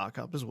be a stock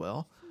up as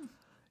well.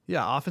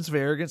 Yeah, offensive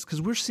arrogance,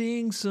 because we're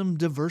seeing some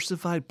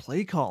diversified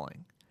play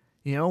calling.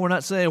 You know, we're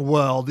not saying,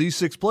 well, these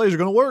 6 plays are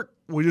going to work.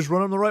 We just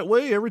run them the right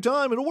way every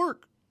time. It'll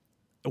work.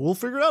 And we'll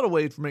figure out a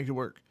way to make it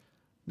work.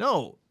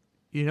 No.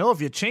 You know, if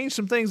you change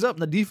some things up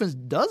and the defense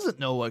doesn't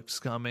know what's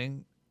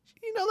coming,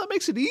 you know, that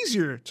makes it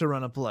easier to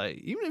run a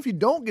play. Even if you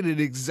don't get it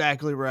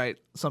exactly right,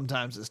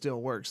 sometimes it still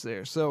works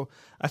there. So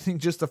I think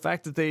just the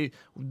fact that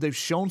they've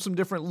shown some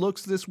different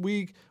looks this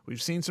week,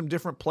 we've seen some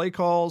different play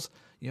calls,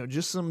 you know,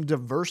 just some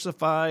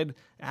diversified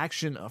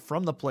action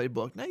from the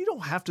playbook. Now, you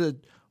don't have to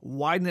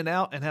widen it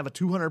out and have a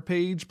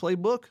 200-page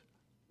playbook,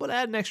 but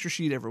add an extra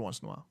sheet every once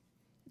in a while.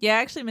 Yeah,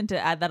 I actually meant to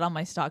add that on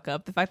my stock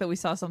up. The fact that we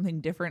saw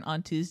something different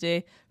on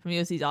Tuesday from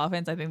USC's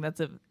offense, I think that's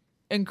an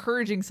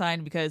encouraging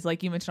sign because,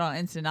 like you mentioned on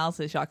Instant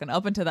Analysis, Shotgun,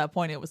 up until that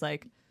point, it was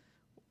like,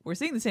 we're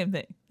seeing the same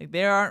thing. Like,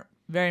 there aren't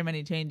very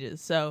many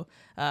changes. So,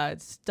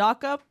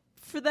 stock up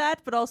for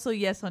that, but also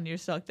yes on your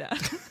stock down.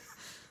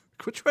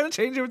 Quit trying to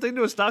change everything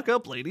to a stock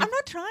up, lady. I'm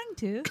not trying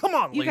to. Come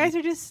on, You lady. guys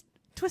are just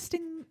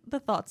twisting the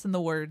thoughts and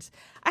the words.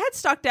 I had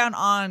stock down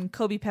on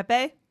Kobe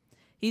Pepe.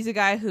 He's a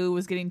guy who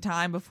was getting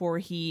time before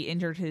he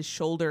injured his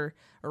shoulder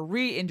or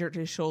re-injured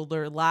his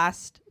shoulder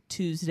last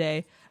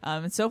Tuesday.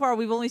 And so far,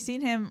 we've only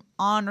seen him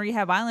on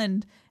Rehab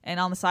Island and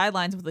on the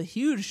sidelines with a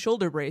huge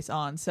shoulder brace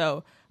on.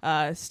 So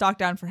stock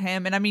down for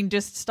him. And I mean,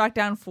 just stock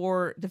down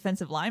for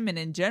defensive linemen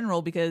in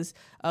general because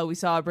we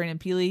saw Brandon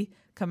Peely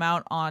come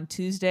out on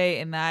Tuesday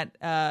and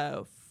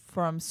that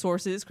from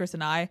sources, Chris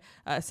and I,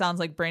 sounds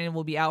like Brandon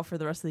will be out for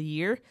the rest of the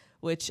year.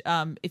 Which,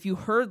 if you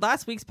heard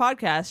last week's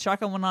podcast,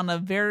 Shotgun went on a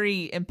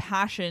very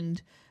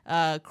impassioned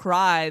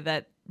cry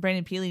that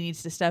Brandon Peely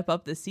needs to step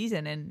up this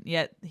season, and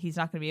yet he's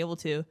not going to be able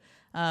to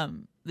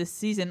this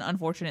season,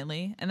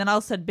 unfortunately. And then I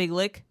also said Big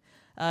Lick,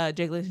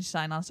 Jake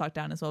Lichtenstein on stock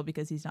down as well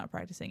because he's not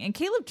practicing. And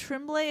Caleb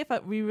Tremblay,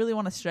 we really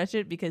want to stretch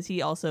it, because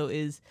he also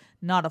is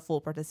not a full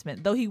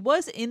participant, though he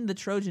was in the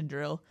Trojan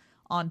drill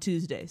on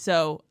Tuesday.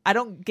 So I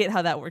don't get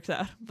how that works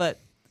out, but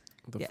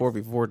The yes.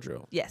 4v4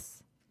 drill.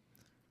 Yes.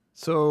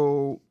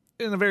 So,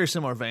 in a very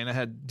similar vein, I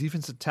had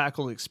defensive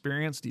tackle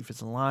experience,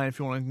 defensive line, if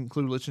you want to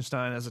include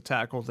Lichtenstein as a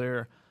tackle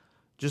there.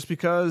 Just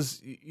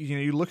because, you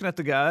know, you're looking at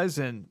the guys,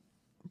 and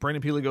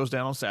Brandon Peely goes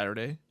down on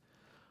Saturday.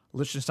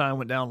 Lichtenstein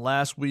went down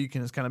last week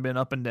and has kind of been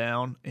up and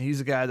down. And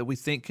he's a guy that we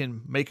think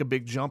can make a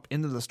big jump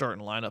into the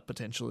starting lineup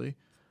potentially,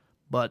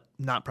 but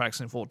not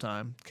practicing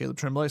full-time. Caleb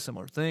Tremblay,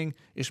 similar thing.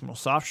 Ishmael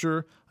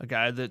Sofsher, a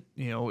guy that,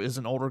 you know, is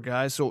an older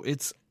guy. So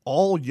it's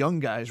all young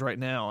guys right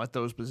now at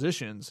those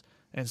positions.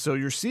 And so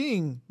you're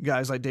seeing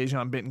guys like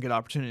Dejon Benton get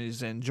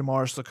opportunities, and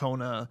Jamar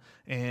Sakona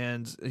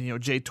and, you know,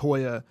 Jay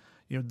Toya.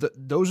 You know,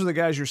 those are the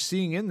guys you're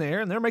seeing in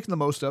there, and they're making the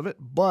most of it.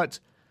 But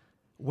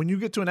when you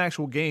get to an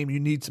actual game, you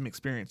need some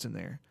experience in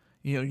there.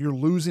 You know, you're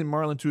losing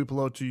Marlon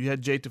Tuipulotu. You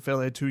had Jay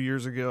Tufele 2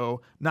 years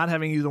ago. Not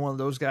having either one of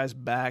those guys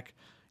back,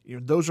 you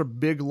know, those are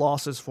big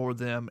losses for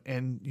them,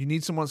 and you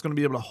need someone that's going to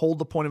be able to hold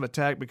the point of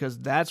attack, because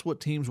that's what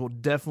teams will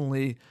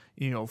definitely,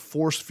 you know,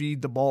 force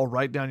feed the ball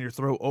right down your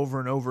throat over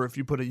and over if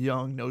you put a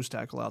young nose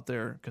tackle out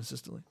there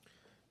consistently.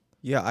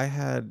 Yeah, I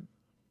had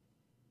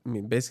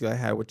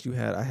what you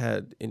had. I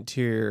had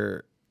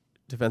interior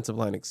defensive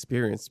line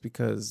experience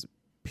because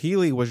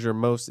Peely was your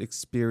most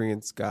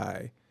experienced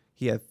guy.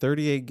 He had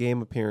 38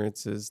 game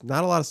appearances,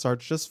 not a lot of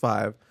starts, just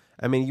 5.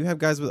 I mean, you have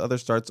guys with other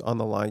starts on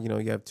the line. You know,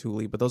 you have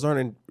Thule, but those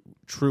aren't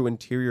true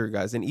interior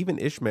guys. And even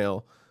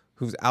Ishmael,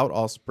 who's out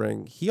all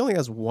spring, he only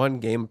has 1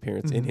 game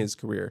appearance in his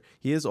career.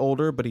 He is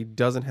older, but he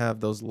doesn't have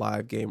those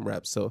live game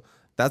reps. So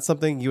that's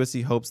something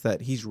USC hopes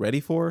that he's ready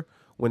for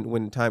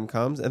when time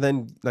comes. And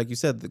then, like you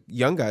said, the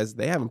young guys,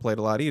 they haven't played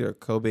a lot either,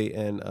 Kobe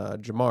and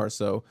Jamar.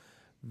 So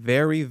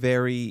very,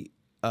 very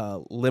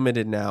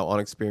limited now on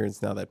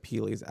experience now that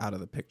Peely is out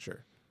of the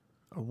picture.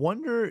 I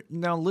wonder,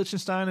 now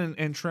Lichtenstein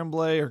and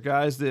Tremblay are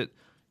guys that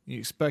you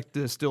expect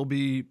to still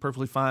be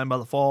perfectly fine by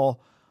the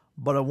fall,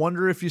 but I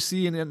wonder if you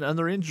see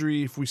another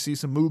injury, if we see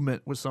some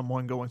movement with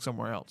someone going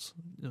somewhere else.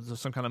 Is there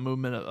some kind of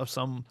movement of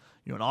some,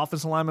 you know, an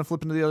offensive lineman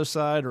flipping to the other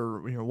side,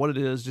 or, you know, what it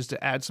is, just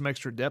to add some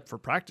extra depth for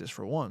practice,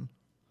 for one.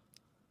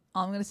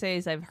 All I'm going to say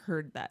is I've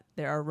heard that.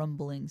 There are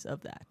rumblings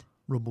of that.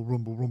 Rumble,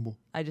 rumble, rumble.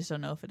 I just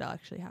don't know if it'll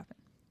actually happen.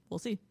 We'll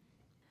see.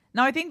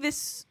 Now, I think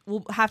this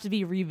will have to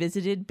be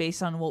revisited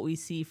based on what we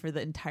see for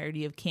the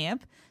entirety of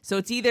camp. So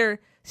it's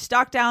either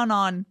stock down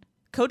on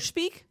coach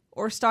speak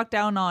or stock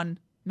down on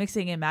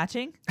mixing and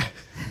matching.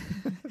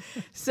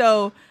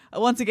 So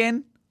once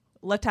again,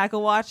 left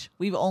tackle watch,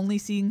 we've only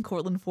seen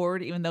Cortland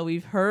Ford, even though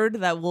we've heard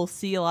that we'll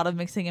see a lot of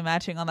mixing and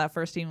matching on that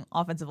first team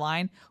offensive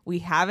line. We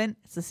haven't.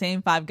 It's the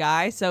same 5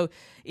 guys. So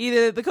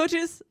either the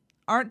coaches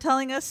aren't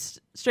telling us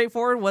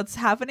straightforward what's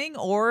happening,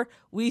 or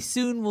we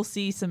soon will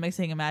see some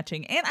mixing and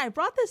matching. And I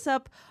brought this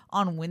up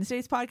on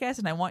Wednesday's podcast,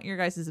 and I want your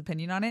guys'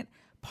 opinion on it.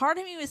 Part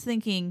of me was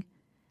thinking,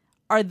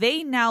 are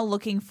they now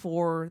looking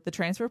for the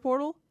transfer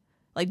portal?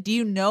 Like, do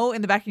you know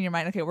in the back of your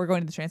mind, okay, we're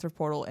going to the transfer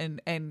portal,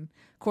 and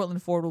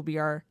Cortland Ford will be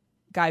our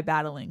guy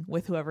battling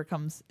with whoever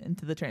comes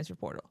into the transfer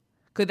portal?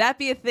 Could that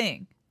be a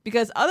thing?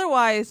 Because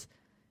otherwise,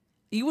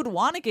 you would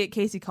want to get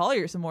Casey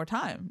Collier some more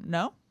time,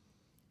 no?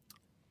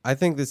 I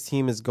think this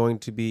team is going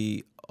to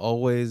be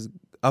always,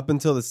 up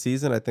until the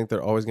season, I think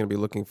they're always going to be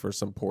looking for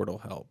some portal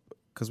help.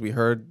 Because we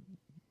heard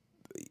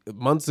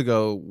months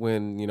ago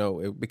when,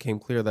 it became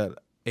clear that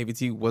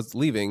AVT was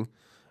leaving.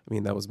 I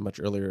mean, that was much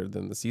earlier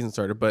than the season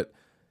started, but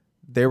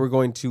they were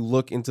going to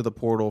look into the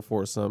portal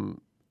for some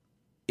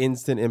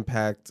instant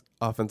impact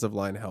offensive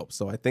line help.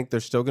 So I think they're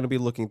still going to be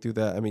looking through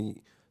that. I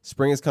mean,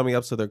 spring is coming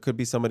up, so there could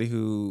be somebody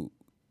who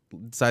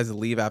decides to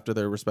leave after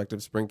their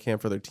respective spring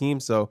camp for their team.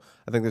 So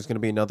I think there's going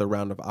to be another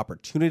round of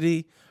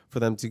opportunity for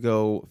them to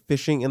go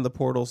fishing in the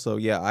portal. So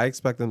yeah, I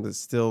expect them to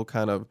still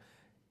kind of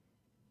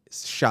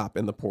shop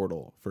in the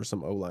portal for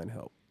some O-line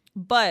help.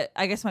 But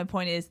I guess my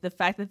point is the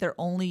fact that they're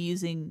only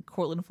using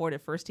Cortland Ford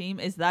at first team,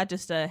 is that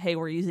just a, hey,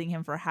 we're using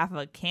him for half of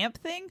a camp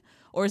thing?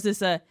 Or is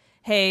this a,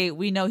 hey,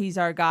 we know he's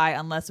our guy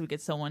unless we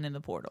get someone in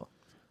the portal?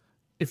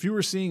 If you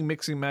were seeing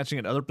mixing matching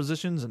at other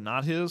positions and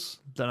not his,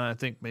 then I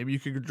think maybe you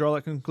could draw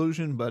that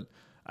conclusion. But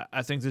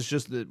I think it's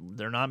just that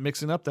they're not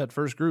mixing up that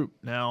first group.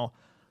 Now,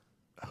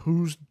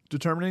 who's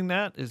determining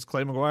that? Is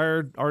Clay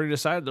McGuire already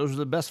decided those are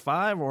the best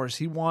 5, or does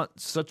he want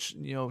such,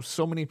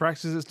 so many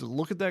practices to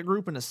look at that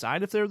group and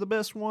decide if they're the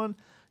best one?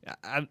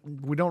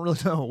 We don't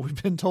really know.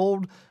 We've been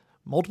told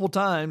multiple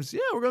times,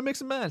 yeah, we're going to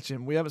mix and match,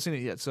 and we haven't seen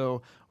it yet.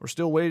 So we're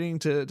still waiting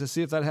to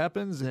see if that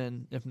happens.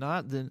 And if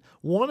not, then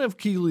one of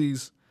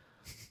Keely's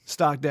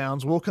stock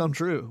downs will come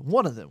true.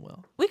 One of them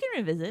will. We can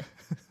revisit.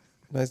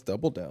 Nice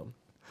double down.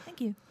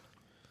 Thank you.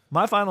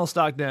 My final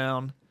stock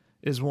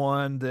is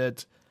one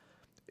that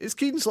is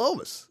Kedon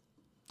Slovis.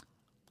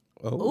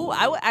 Oh,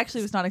 I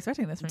actually was not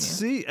expecting this from you.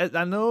 See,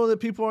 I know that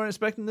people aren't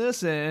expecting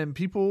this, and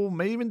people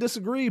may even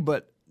disagree,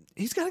 but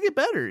he's got to get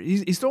better.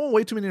 He's throwing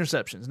way too many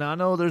interceptions. Now, I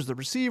know there's the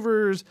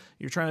receivers.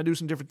 You're trying to do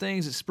some different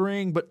things at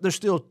spring, but there's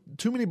still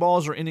too many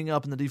balls are ending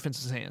up in the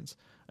defense's hands.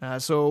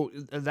 So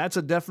that's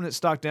a definite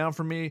stock down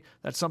for me.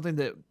 That's something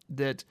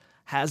that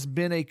has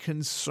been a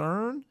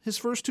concern his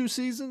first 2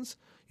 seasons.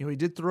 He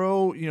did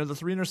throw, the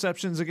 3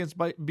 interceptions against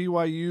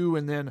BYU,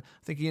 and then I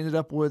think he ended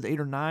up with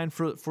 8 or 9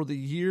 for the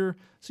year.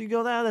 So you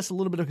go, that's a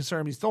little bit of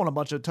concern. He's throwing a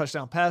bunch of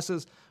touchdown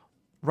passes.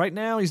 Right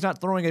now, he's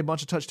not throwing a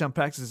bunch of touchdown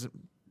passes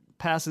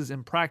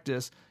in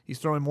practice. He's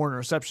throwing more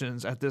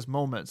interceptions at this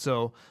moment.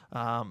 So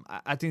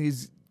I think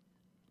he's.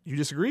 You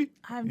disagree?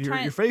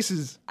 Your face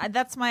is.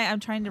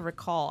 I'm trying to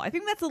recall. I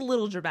think that's a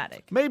little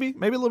dramatic. Maybe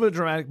a little bit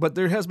dramatic, but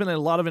there has been a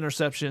lot of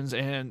interceptions,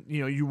 and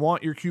you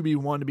want your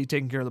QB1 to be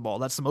taking care of the ball.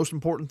 That's the most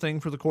important thing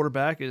for the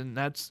quarterback, and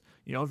that's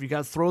if you got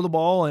to throw the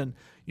ball, and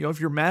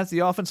if you're mad at the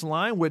offensive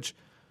line, which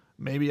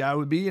maybe I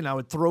would be, and I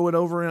would throw it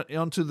over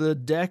onto the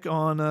deck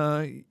on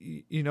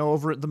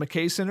over at the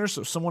McKay Center,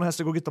 so someone has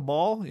to go get the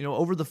ball,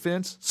 over the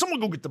fence.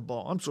 Someone go get the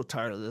ball. I'm so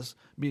tired of this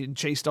being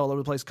chased all over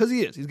the place, because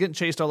he's getting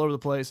chased all over the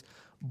place,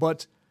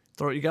 but.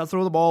 You got to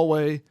throw the ball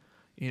away.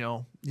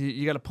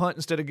 You got to punt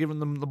instead of giving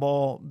them the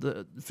ball,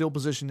 the field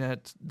position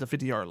at the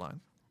 50-yard line.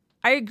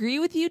 I agree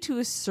with you to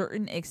a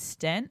certain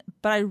extent,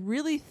 but I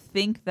really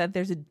think that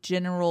there's a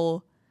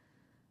general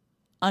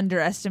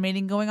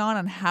underestimating going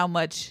on how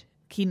much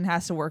Kedon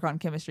has to work on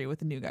chemistry with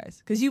the new guys.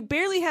 Because you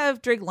barely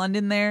have Drake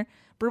London there.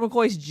 Bru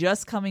McCoy's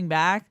just coming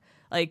back.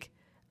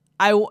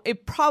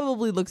 It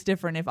probably looks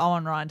different if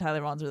Amon-Ra and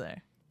Tyler Vaughns are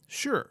there.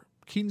 Sure.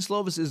 Kedon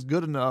Slovis is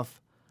good enough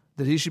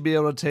that he should be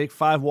able to take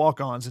 5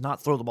 walk-ons and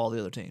not throw the ball to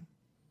the other team.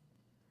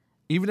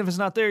 Even if it's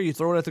not there, you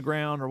throw it at the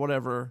ground or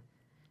whatever.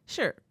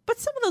 Sure. But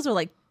some of those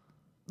are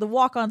the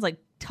walk-ons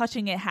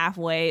touching it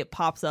halfway, it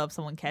pops up,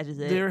 someone catches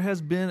it. There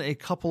has been a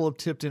couple of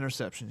tipped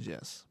interceptions,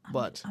 yes.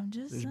 But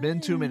there's been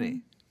too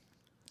many.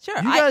 Sure.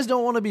 You guys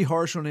don't want to be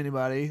harsh on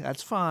anybody.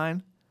 That's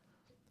fine.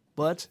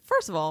 But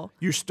first of all,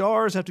 your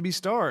stars have to be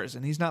stars,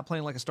 and he's not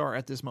playing like a star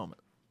at this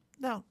moment.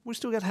 Now, we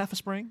still got half a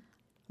spring.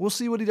 We'll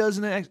see what he does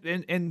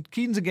and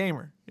Kedon's a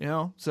gamer,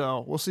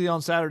 so we'll see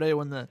on Saturday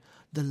when the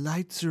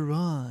lights are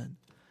on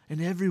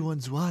and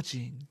everyone's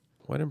watching.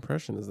 What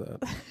impression is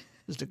that?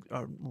 Just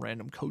a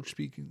random coach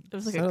speaking. It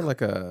was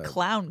like a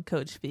clown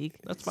coach speak.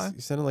 That's fine.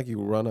 You sounded like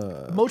you run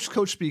a. Most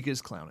coach speak is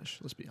clownish.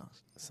 Let's be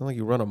honest. You sound like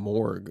you run a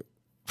morgue.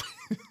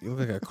 You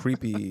look like a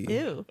creepy.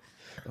 Ew.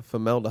 A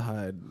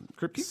formaldehyde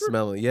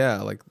smelling.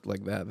 Yeah, like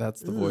that.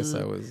 That's the voice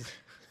I was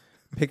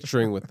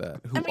picturing with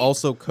that. Who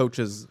also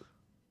coaches.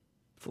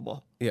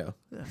 Football. Yeah.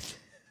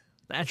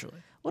 Naturally.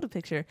 What a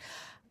picture.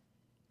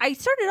 I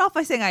started off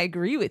by saying I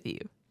agree with you,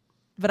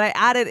 but I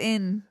added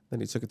in.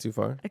 Then you took it too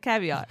far? A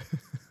caveat.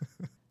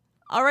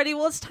 Alrighty,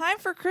 well, it's time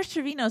for Chris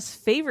Trevino's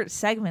favorite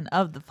segment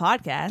of the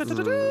podcast.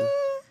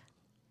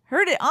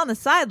 Heard it on the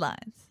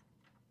sidelines.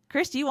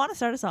 Chris, do you want to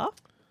start us off?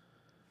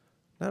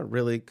 Not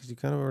really, because you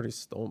kind of already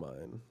stole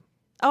mine.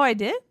 Oh, I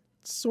did?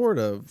 Sort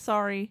of.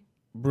 Sorry.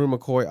 Brew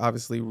McCoy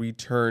obviously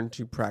returned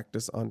to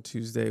practice on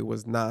Tuesday,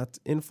 was not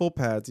in full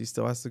pads. He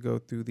still has to go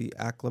through the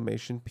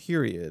acclimation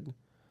period.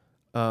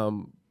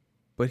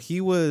 But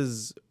he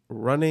was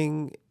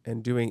running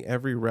and doing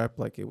every rep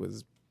like it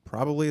was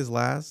probably his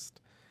last.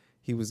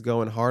 He was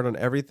going hard on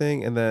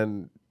everything. And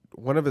then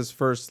one of his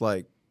first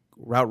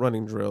route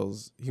running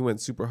drills, he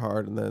went super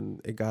hard, and then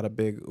it got a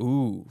big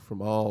ooh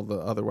from all the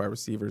other wide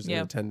receivers in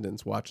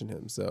attendance watching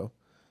him. So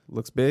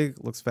looks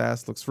big, looks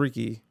fast, looks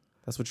freaky.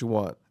 That's what you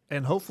want.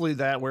 And hopefully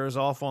that wears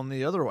off on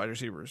the other wide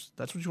receivers.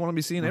 That's what you want to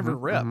be seeing every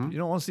rep. You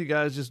don't want to see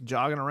guys just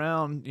jogging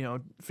around,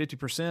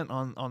 50%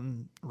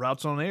 on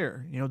routes on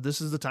air.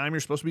 This is the time you're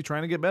supposed to be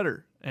trying to get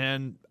better.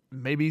 And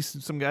maybe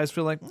some guys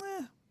feel like,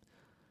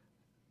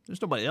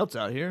 there's nobody else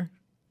out here.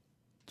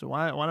 So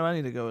why do I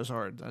need to go as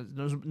hard?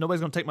 Nobody's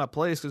going to take my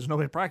place because there's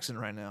nobody practicing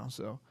right now.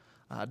 So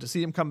to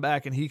see him come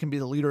back and he can be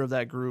the leader of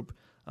that group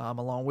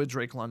along with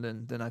Drake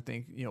London, then I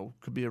think,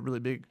 could be a really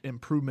big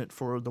improvement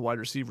for the wide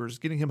receivers.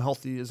 Getting him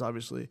healthy is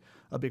obviously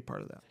a big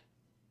part of that.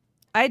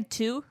 I had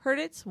two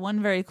Hurtits,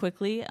 one very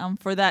quickly.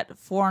 For that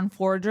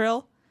 4-on-4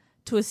 drill,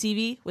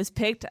 Tuasivi was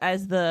picked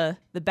as the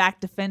back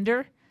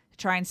defender to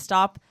try and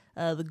stop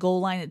the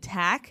goal line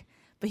attack,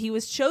 but he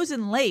was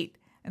chosen late.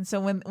 And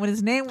so when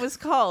his name was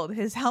called,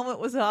 his helmet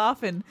was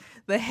off and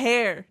the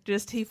hair,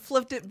 he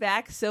flipped it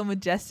back so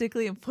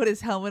majestically and put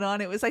his helmet on.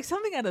 It was like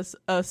something out of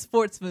a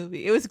sports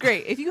movie. It was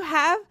great. If you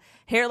have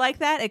hair like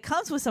that, it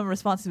comes with some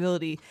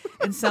responsibility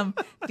and some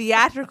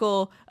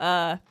theatrical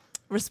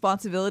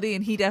responsibility,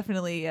 and he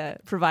definitely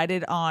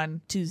provided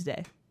on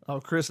Tuesday. Oh,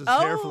 Chris is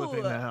hair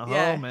flipping now.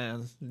 Yeah. Oh,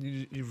 man.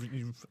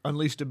 You've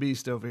unleashed a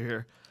beast over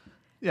here.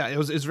 Yeah,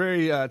 it's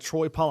very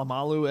Troy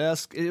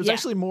Polamalu-esque. It was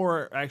actually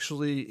more,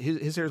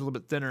 his hair is a little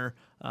bit thinner,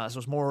 so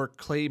it's more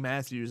Clay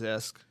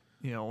Matthews-esque,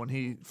 when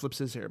he flips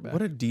his hair back.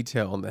 What a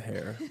detail on the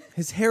hair.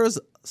 His hair is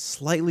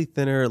slightly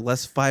thinner,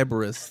 less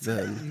fibrous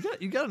than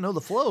You got to know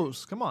the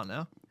flows. Come on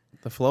now.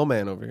 the flow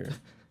man over here.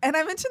 And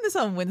I mentioned this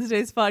on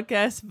Wednesday's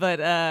podcast,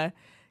 but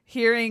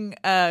hearing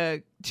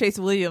Chase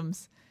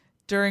Williams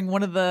during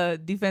one of the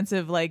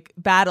defensive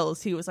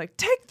battles, he was like,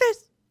 "Take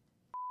this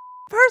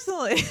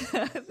personally."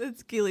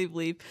 It's Keely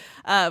Bleep.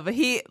 But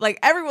he,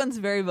 everyone's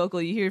very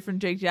vocal. You hear from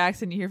Jake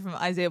Jackson, you hear from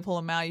Isaiah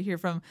Polamalu, you hear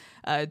from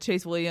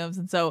Chase Williams.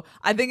 And so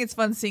I think it's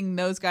fun seeing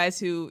those guys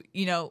who,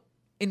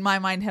 in my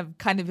mind have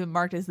kind of been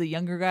marked as the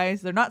younger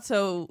guys. They're not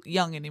so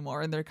young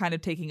anymore, and they're kind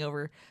of taking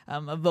over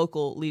a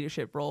vocal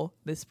leadership role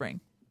this spring.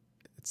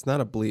 It's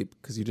not a bleep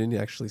because you didn't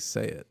actually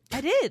say it.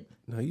 I did.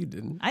 No, you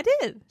didn't. I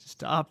did.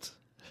 Stopped,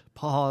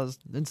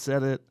 paused, then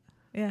said it.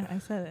 Yeah, I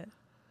said it.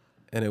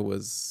 And it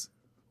was...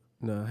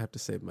 No, I have to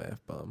save my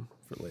F-bomb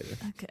for later.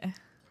 Okay.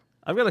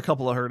 I've got a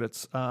couple of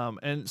Hurtits,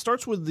 and it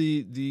starts with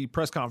the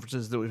press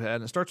conferences that we've had,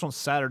 and it starts on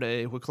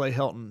Saturday with Clay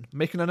Helton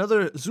making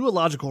another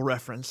zoological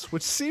reference,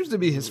 which seems to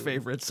be his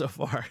favorite so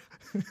far.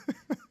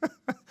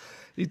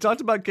 He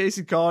talked about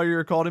Casey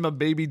Collier, called him a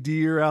baby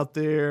deer out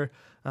there,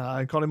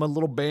 and called him a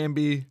little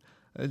Bambi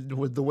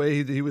with the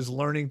way that he was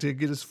learning to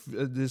get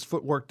his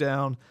footwork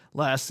down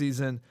last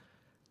season.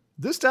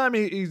 This time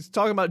he's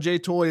talking about Jay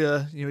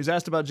Toya. He's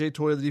asked about Jay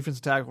Toya, the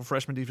defensive tackle,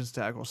 freshman defensive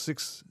tackle,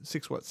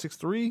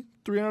 6'3",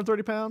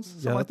 330 pounds,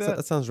 something like that.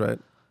 That sounds right.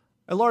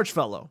 A large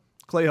fellow.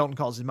 Clay Helton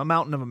calls him a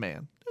mountain of a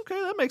man. Okay,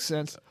 that makes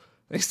sense.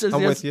 He says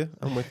I'm with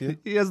you.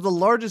 He has the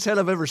largest head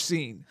I've ever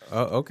seen.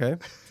 Oh, okay.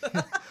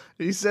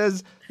 He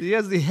says he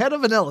has the head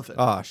of an elephant.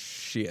 Oh,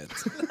 shit.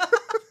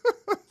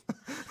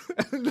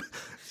 And,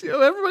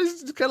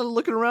 everybody's just kind of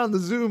looking around the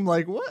Zoom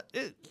like, what?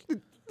 Is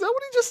that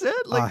what he just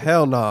said?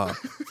 Hell no.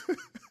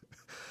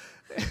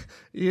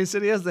 He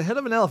said he has the head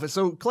of an elephant.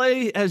 So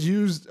Clay has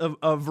used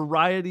a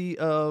variety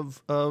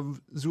of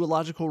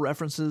zoological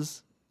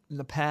references in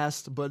the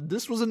past, but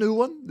this was a new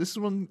one. This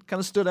one kind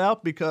of stood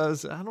out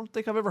because I don't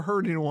think I've ever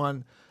heard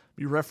anyone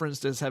be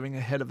referenced as having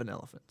a head of an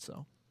elephant.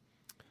 So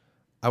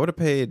I would have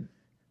paid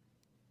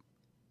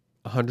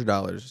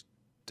 $100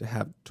 to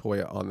have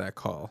Toya on that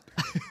call.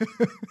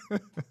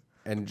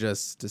 And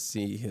just to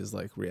see his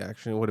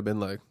reaction, it would have been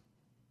like,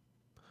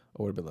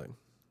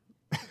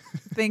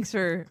 Thanks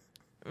for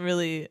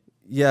really...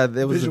 Yeah,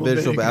 there was a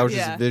visual, but I was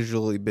Yeah. just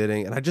visually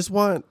bidding. And I just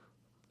want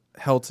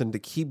Helton to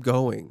keep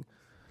going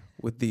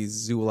with these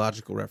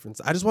zoological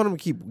references. I just want him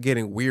to keep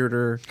getting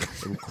weirder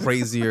and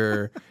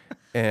crazier.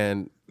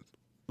 And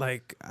I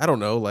don't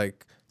know,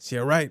 see,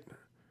 all right.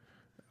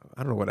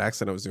 I don't know what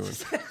accent I was doing.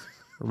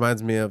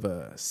 Reminds me of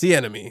a sea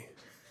enemy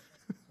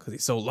because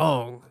he's so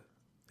long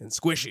and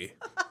squishy.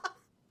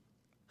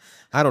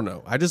 I don't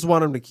know. I just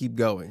want him to keep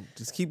going.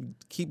 Just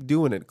keep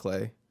doing it,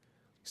 Clay.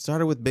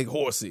 Started with Big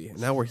Horsey, and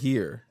now we're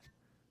here.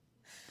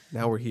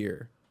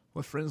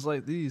 With friends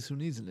like these, who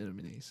needs an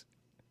enemies?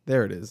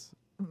 There it is.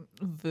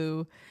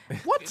 Boo.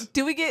 What?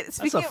 Do we get That's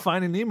speaking a of,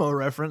 Finding Nemo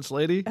reference,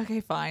 lady.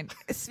 Okay, fine.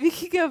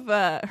 Speaking of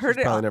heard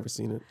it Probably on, never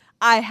seen it.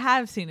 I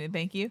have seen it,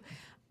 thank you.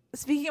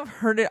 Speaking of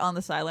heard it on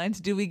the sidelines,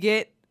 do we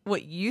get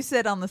what you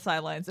said on the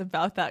sidelines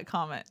about that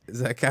comment? Does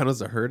that count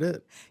as a heard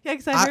it? Yeah,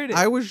 because I heard it.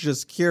 I was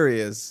just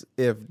curious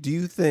do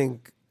you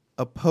think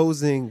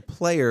opposing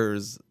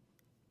players,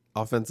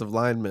 offensive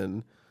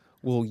linemen,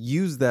 will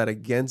use that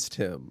against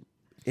him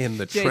in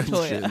the Jay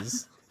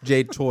trenches?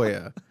 Jay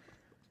Toya.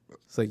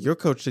 It's like, your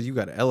coach said you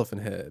got an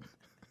elephant head.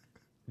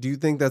 Do you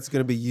think that's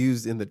going to be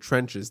used in the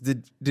trenches?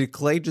 Did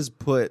Clay just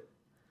put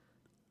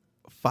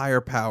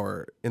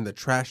firepower in the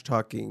trash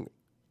talking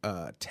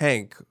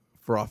tank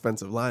for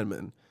offensive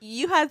linemen?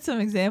 You had some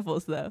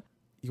examples, though.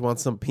 You want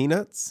some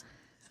peanuts?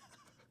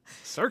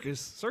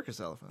 Circus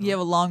elephant. You have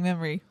a long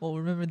memory. Well,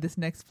 remember this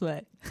next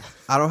play.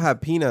 I don't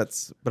have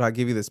peanuts, but I'll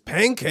give you this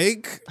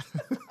pancake.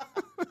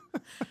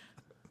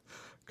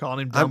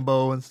 Calling him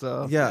Dumbo and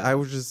stuff. Yeah, I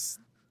was just...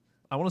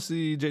 I want to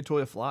see Jay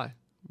Toya fly.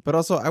 But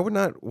also, I would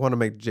not want to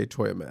make Jay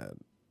Toya mad.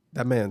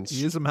 That man...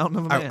 He is a mountain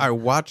of a man. I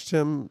watched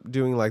him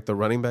doing like the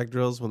running back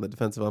drills when the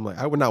defensive... I'm like,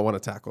 I would not want to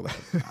tackle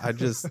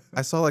that.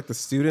 I saw like the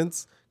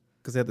students,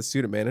 because they had the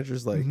student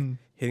managers like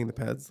hitting the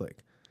pads, like,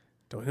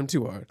 don't hit him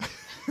too hard.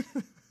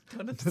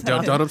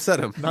 Don't upset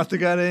him. Not the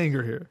guy to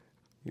anger here.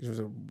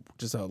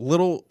 Just a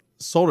little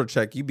shoulder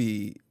check, you'd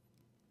be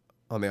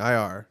on the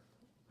IR.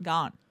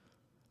 Gone.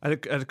 I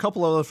had a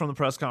couple others from the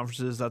press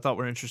conferences I thought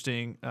were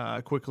interesting.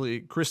 Quickly,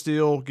 Chris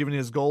Steele giving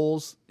his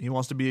goals. He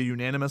wants to be a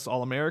unanimous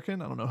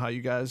All-American. I don't know how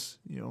you guys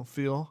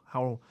feel,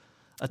 how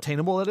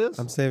attainable it is.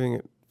 I'm saving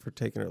it for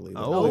taking or leaving.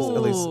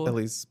 Oh. At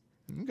least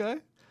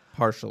Okay.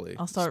 partially.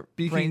 I'll start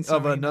Speaking of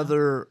brainstorming now.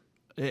 another,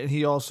 and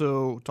he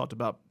also talked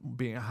about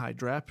being a high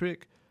draft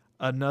pick.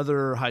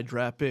 Another high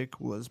draft pick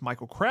was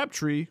Michael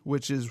Crabtree,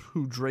 which is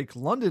who Drake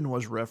London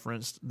was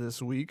referenced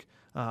this week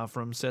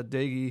from Seth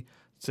Dagey.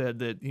 Said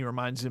that he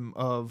reminds him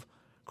of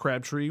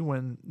Crabtree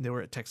when they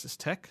were at Texas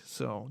Tech.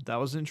 So that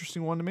was an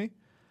interesting one to me.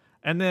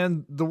 And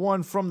then the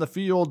one from the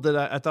field that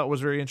I thought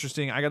was very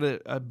interesting, I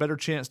got a better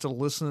chance to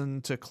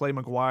listen to Clay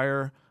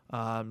McGuire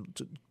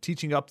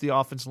teaching up the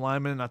offensive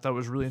lineman. I thought it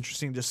was really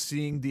interesting just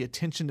seeing the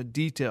attention to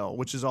detail,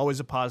 which is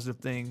always a positive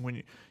thing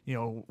when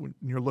when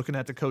you're looking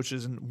at the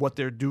coaches and what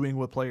they're doing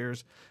with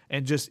players.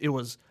 And just it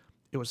was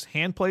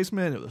hand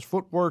placement, it was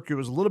footwork, it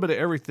was a little bit of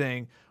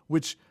everything,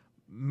 which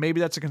maybe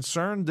that's a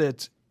concern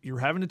that you're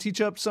having to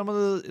teach up it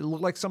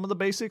looked like some of the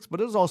basics,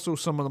 but it was also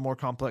some of the more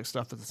complex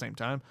stuff at the same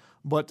time.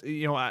 But,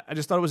 I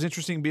just thought it was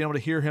interesting being able to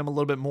hear him a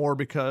little bit more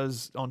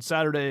because on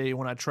Saturday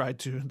when I tried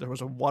to, there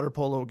was a water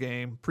polo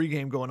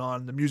pregame going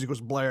on. The music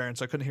was blaring,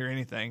 so I couldn't hear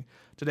anything.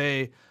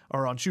 Today,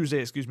 or on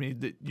Tuesday,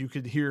 that you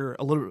could hear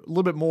a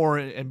little bit more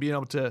and being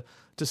able to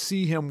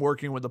see him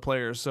working with the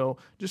players. So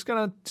just kind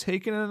of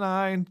taking an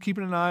eye and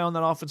keeping an eye on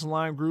that offensive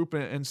line group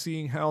and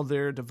seeing how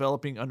they're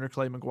developing under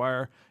Clay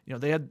McGuire.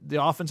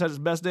 The offense had its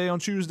best day on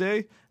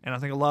Tuesday, and I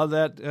think a lot of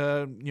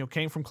that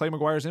came from Clay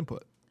McGuire's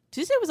input.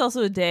 Tuesday was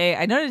also a day,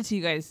 I noted to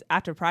you guys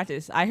after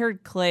practice, I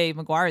heard Clay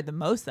McGuire the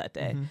most that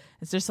day.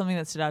 It's just something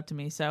that stood out to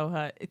me.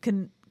 So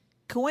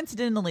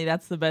coincidentally,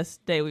 that's the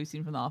best day we've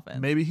seen from the offense.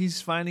 Maybe he's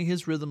finding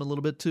his rhythm a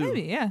little bit too.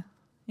 Maybe, yeah.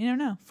 You never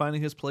know.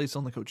 Finding his place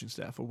on the coaching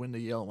staff of when to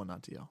yell and when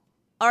not to yell.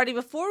 Alrighty,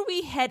 before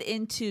we head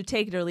into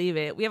Take It or Leave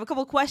It, we have a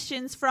couple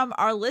questions from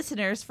our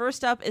listeners.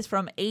 First up is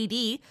from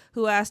AD,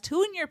 who asked,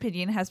 who in your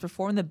opinion has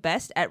performed the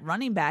best at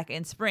running back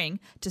in spring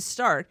to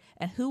start,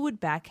 and who would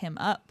back him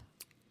up?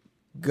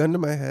 Gun to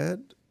my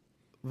head,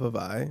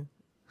 Vavai.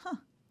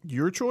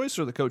 Your choice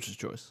or the coach's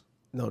choice?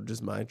 No,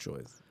 just my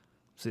choice.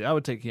 See, I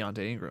would take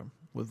Keontae Ingram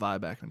with Vi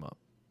backing him up.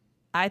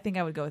 I think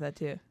I would go with that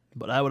too.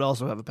 But I would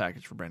also have a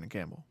package for Brandon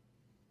Campbell.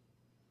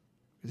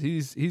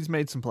 Because he's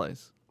made some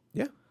plays.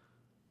 Yeah.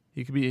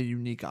 He could be a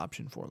unique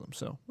option for them.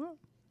 So,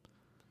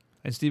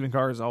 and Stephen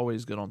Carr is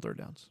always good on third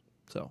downs.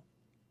 So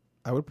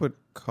I would put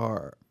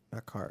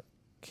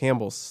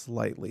Campbell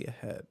slightly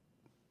ahead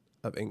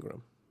of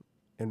Ingram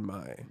in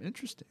my...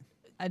 Interesting.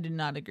 I do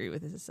not agree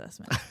with his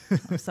assessment.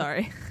 I'm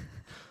sorry.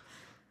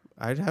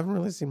 I haven't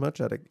really seen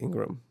much out of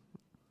Ingram.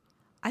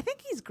 I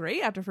think he's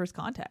great after first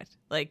contact.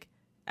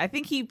 I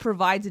think he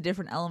provides a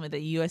different element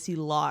that USC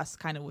lost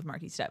kind of with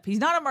Marquise Stepp. He's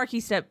not a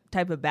Marquise Stepp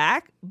type of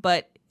back,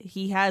 but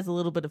he has a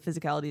little bit of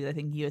physicality that I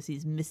think USC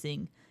is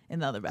missing in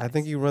the other backs. I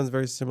think he runs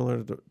very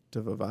similar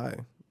to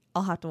Vavai.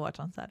 I'll have to watch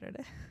on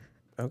Saturday.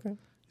 Okay.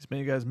 He's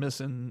many guys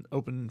missing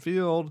open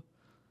field.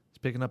 He's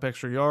picking up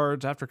extra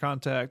yards after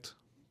contact.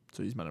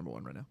 So he's my number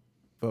one right now.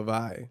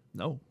 Vavai.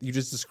 No. You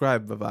just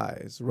described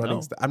Vavai's running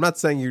No. style. I'm not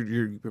saying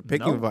you're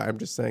picking No. Vavai. I'm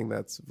just saying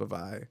that's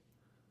Vavai.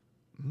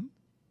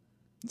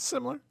 It's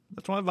similar.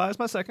 That's why Vi's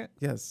my second.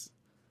 Yes.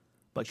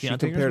 But She Keontae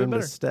Ingram's compared been him to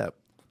better. Step.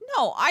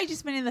 No, I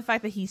just meant in the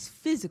fact that he's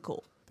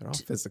physical. They're all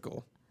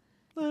physical.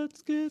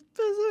 Let's get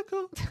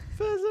physical.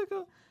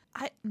 Physical.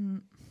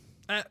 I'm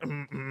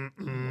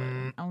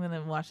going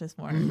to watch this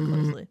more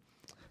closely.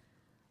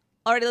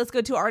 Alrighty, let's go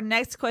to our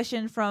next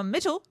question from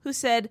Mitchell, who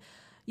said,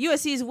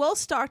 USC is well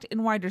stocked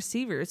in wide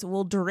receivers.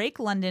 Will Drake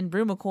London,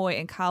 Brew McCoy,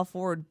 and Kyle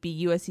Ford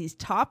be USC's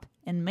top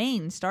and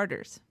main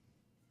starters?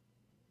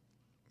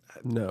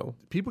 No.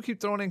 People keep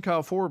throwing in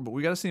Kyle Ford, but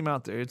we got to see him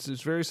out there. It's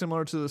very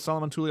similar to the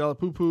Solomon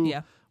Tuliala-Pupu.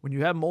 Yeah. When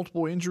you have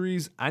multiple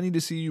injuries, I need to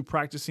see you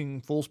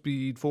practicing full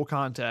speed, full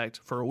contact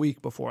for a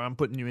week before I'm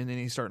putting you in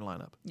any starting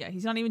lineup. Yeah,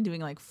 he's not even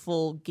doing like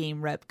full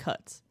game rep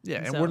cuts.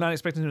 Yeah, and we're not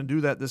expecting him to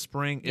do that this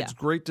spring. It's Yeah.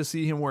 great to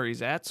see him where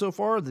he's at so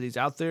far, that he's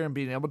out there and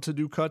being able to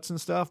do cuts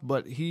and stuff,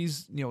 but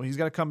he's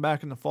got to come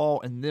back in the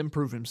fall and then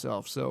prove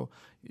himself. So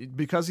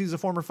because he's a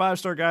former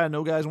 5-star guy, I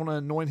know guys want to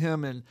anoint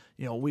him, and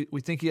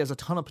we think he has a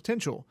ton of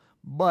potential,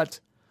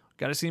 but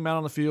got to see him out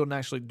on the field and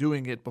actually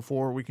doing it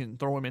before we can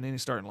throw him in any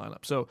starting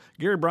lineup. So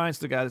Gary Bryant's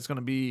the guy that's going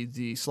to be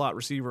the slot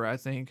receiver, I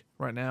think,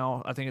 right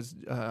now. I think it's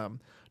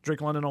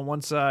Drake London on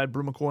one side,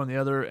 Brew McCoy on the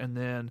other, and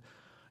then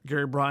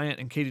Gary Bryant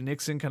and Katie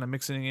Nixon kind of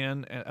mixing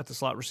in at the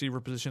slot receiver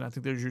position. I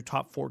think there's your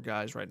top 4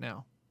 guys right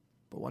now.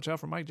 But watch out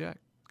for Mike Jack.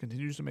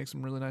 Continues to make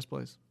some really nice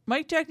plays.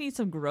 Mike Jack needs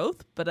some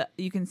growth, but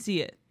you can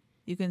see it.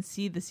 You can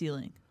see the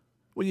ceiling.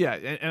 Well, yeah,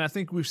 and I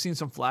think we've seen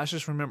some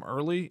flashes from him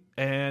early,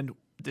 and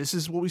this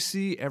is what we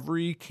see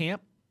every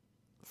camp.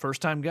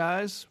 First-time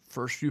guys,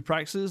 first few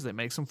practices, they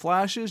make some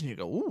flashes, and you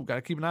go, ooh, got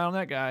to keep an eye on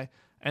that guy.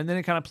 And then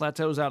it kind of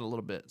plateaus out a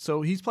little bit.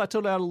 So he's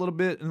plateaued out a little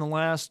bit in the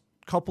last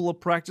couple of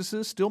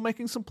practices, still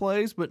making some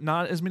plays, but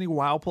not as many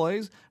wow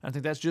plays. And I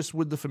think that's just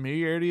with the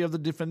familiarity of the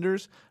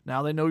defenders.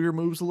 Now they know your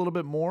moves a little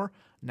bit more.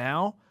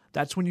 Now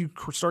that's when you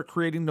start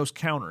creating those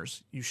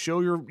counters. You show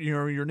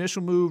your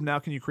initial move. Now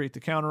can you create the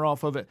counter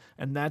off of it?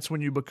 And that's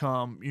when you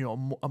become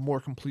a more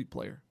complete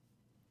player.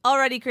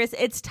 Alrighty, Chris,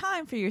 it's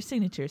time for your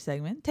signature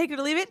segment. Take it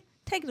or leave it.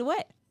 Take it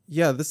away.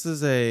 Yeah, this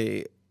is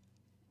a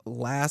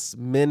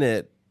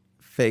last-minute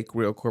fake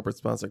real corporate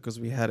sponsor because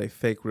we had a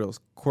fake real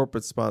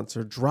corporate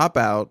sponsor drop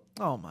out.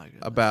 Oh my god!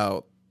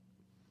 About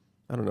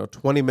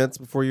 20 minutes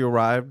before you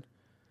arrived.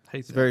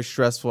 It's very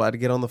stressful. I had to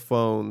get on the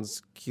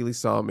phones. Keely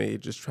saw me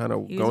just trying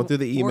to going through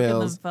the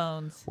emails,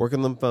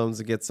 working them phones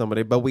to get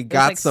somebody. But we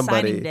got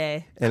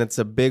somebody, and it's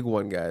a big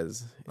one,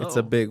 guys. It's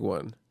a big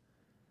one.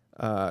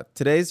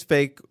 Today's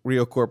fake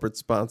real corporate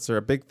sponsor.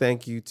 A big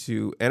thank you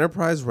to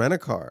Enterprise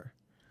Rent-A-Car,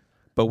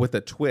 but with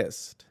a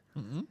twist.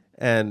 Mm-hmm.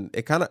 And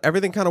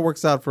everything kind of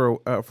works out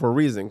for a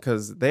reason,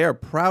 because they are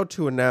proud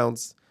to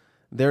announce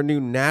their new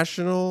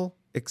national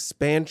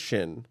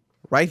expansion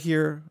right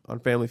here on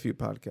Family Feud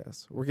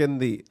Podcast. We're getting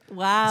the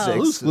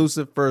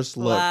exclusive first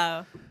look.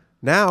 Wow.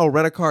 Now,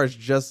 Rent-A-Car is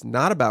just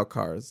not about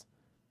cars.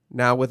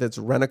 Now with its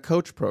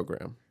Rent-A-Coach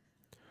program.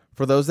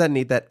 For those that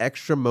need that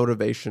extra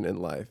motivation in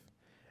life.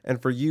 And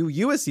for you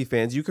USC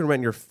fans, you can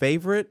rent your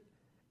favorite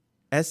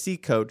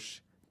SC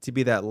coach to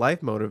be that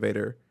life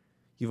motivator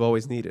you've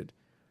always needed.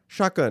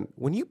 Shotgun,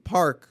 when you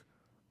park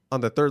on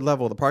the 3rd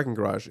level of the parking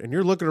garage and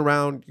you're looking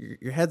around,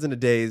 your head's in a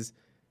daze,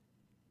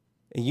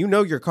 and you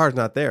know your car's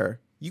not there,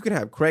 you can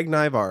have Craig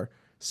Nivar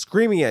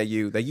screaming at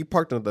you that you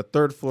parked on the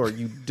 3rd floor,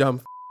 you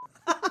dumb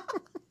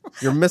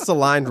You're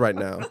misaligned right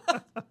now.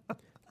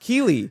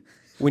 Keely,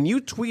 when you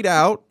tweet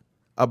out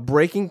a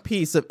breaking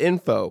piece of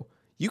info,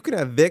 you can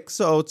have Vic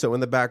Soto in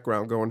the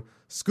background going,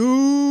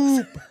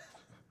 scoop,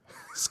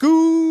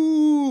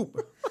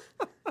 scoop,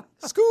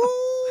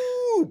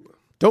 scoop.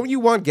 Don't you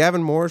want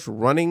Gavin Morris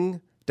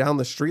running down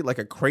the street like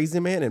a crazy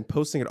man and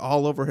posting it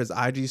all over his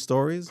IG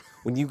stories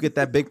when you get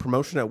that big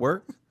promotion at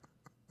work?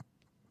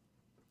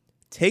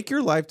 Take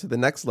your life to the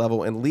next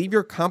level and leave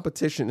your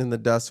competition in the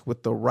dust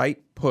with the right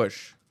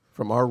push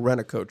from our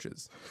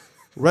Rent-A-Coaches.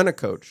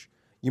 Rent-A-Coach,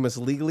 you must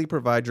legally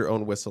provide your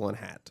own whistle and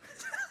hat.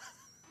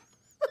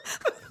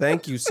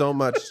 Thank you so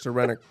much to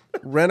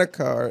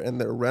Rent-A-Car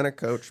and their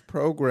Rent-A-Coach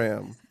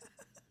program.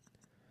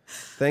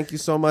 Thank you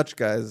so much,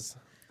 guys.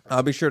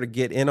 I'll be sure to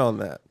get in on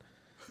that.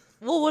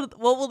 Well, what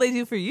will they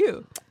do for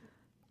you?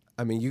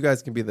 I mean, you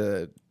guys can be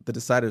the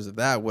deciders of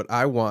that. What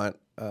I want,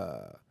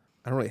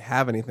 I don't really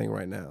have anything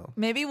right now.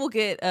 Maybe we'll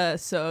get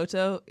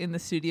Soto in the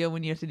studio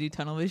when you have to do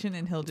tunnel vision,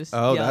 and he'll just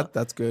yell.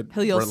 That's good.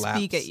 He'll yell,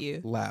 speak at you.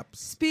 Laps.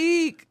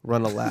 Speak.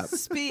 Run a lap.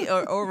 Speak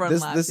or run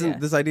laps.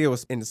 This idea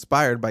was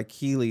inspired by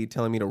Keely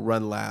telling me to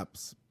run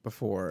laps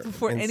before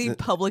any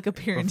public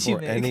appearance you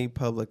make. Before any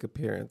public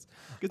appearance.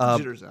 Get the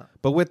jitters out.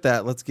 But with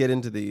that, let's get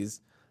into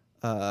these.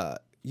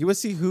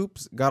 USC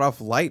Hoops got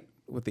off light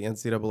with the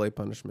NCAA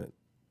punishment.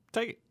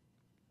 Take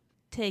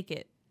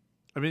it.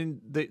 I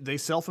mean, they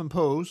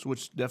self-imposed,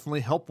 which definitely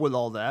helped with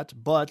all that.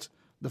 But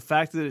the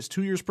fact that it's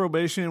 2 years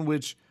probation,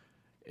 which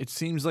it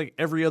seems like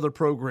every other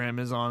program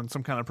is on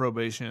some kind of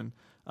probation,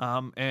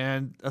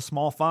 and a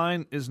small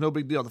fine is no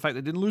big deal. The fact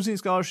they didn't lose any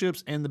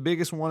scholarships, and the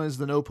biggest one is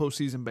the no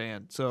postseason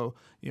ban. So,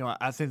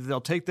 I think that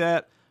they'll take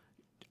that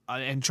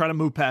and try to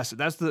move past it.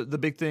 That's the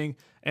big thing.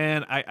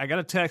 And I got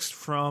a text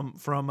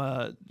from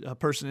a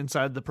person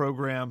inside the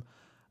program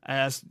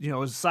as, it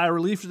was a sigh of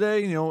relief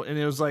today, and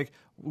it was like,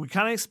 we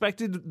kind of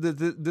expected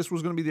that this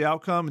was going to be the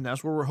outcome, and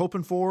that's what we're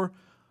hoping for.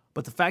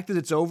 But the fact that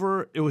it's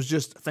over, it was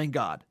just, thank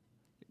God.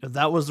 if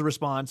that was the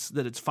response,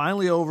 that it's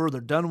finally over,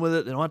 they're done with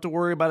it, they don't have to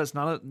worry about it, it's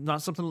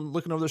not something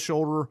looking over their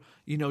shoulder.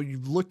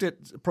 You've looked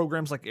at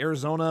programs like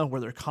Arizona where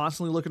they're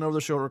constantly looking over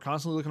their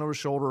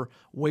shoulder,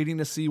 waiting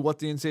to see what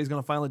the NCAA is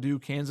going to finally do.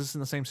 Kansas in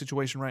the same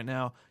situation right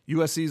now.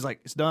 USC's like,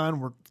 it's done,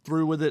 we're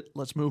through with it,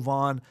 let's move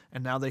on,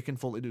 and now they can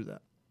fully do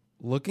that.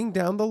 Looking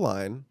down the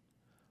line,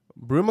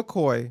 Brew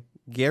McCoy,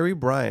 Gary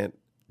Bryant,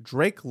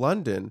 Drake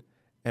London,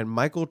 and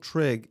Michael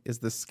Trigg is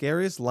the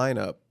scariest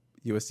lineup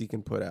USC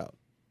can put out.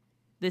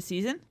 This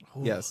season?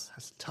 Ooh, Yes.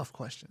 That's a tough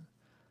question.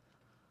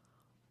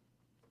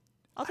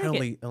 I'll I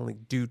take it. only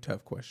do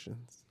tough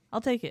questions.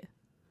 I'll take it.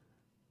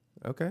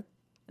 Okay.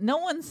 No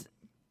one's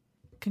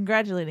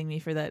congratulating me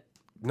for that.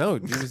 No,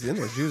 you was in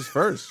there. You was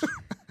first.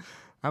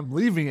 I'm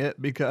leaving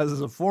it because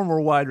as a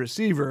former wide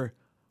receiver,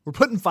 we're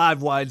putting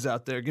 5 wides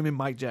out there. Give me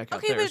Mike Jack out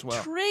Okay, there but as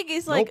well. Trigg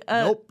is Nope, like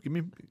a. nope. Give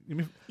me.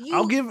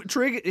 I'll give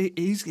Trigg.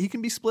 He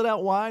can be split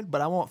out wide, but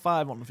I want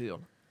 5 on the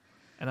field,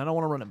 and I don't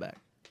want to run it back.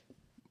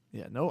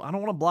 Yeah, no, I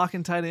don't want to block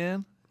in tight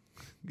end.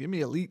 Give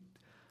me elite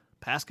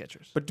pass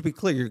catchers. But to be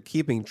clear, you're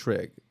keeping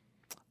Trigg.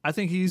 I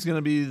think he's going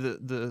to be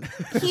the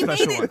He made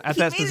special one at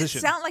that it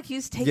position. sound like he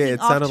was taking Yeah, it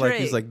off sounded like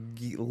Trigg. he's like,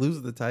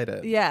 lose the tight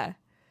end. Yeah.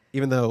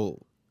 Even though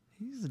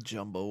He's a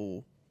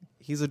jumbo.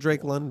 he's a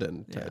Drake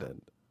London tight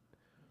end.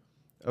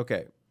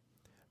 Okay.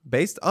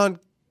 Based on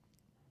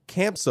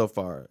camp so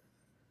far,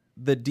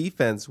 the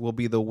defense will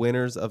be the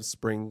winners of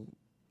spring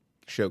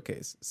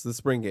showcase. It's the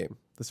spring game,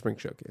 the spring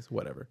showcase,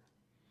 whatever.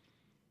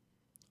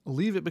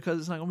 Leave it because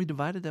it's not going to be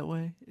divided that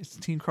way. It's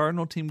Team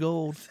Cardinal, Team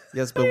Gold.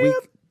 Yes, but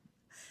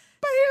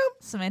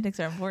Semantics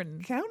are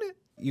important. Count it.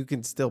 you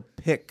can still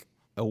pick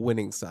a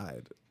winning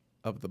side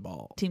of the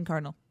ball. Team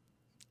Cardinal.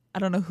 I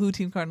don't know who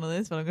Team Cardinal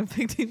is, but I'm going to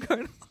pick Team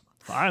Cardinal.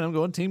 Fine, I'm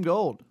going Team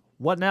Gold.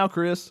 What now,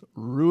 Chris?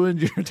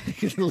 Ruined your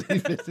take it or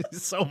leave it.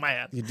 He's so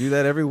mad. You do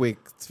that every week.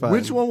 It's fine.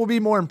 Which one will be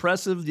more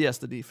impressive? Yes,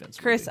 the defense.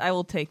 will Chris, be. I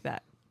will take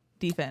that.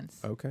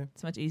 Defense. Okay.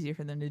 It's much easier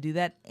for them to do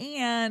that,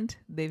 and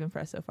they've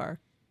impressed so far.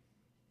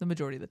 The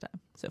majority of the time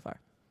so far.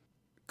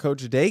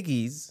 Coach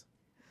Daigie's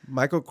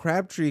Michael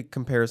Crabtree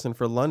comparison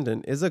for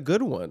London is a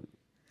good one.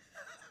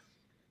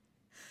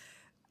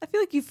 I feel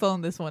like you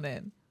phoned this one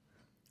in.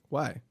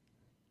 Why?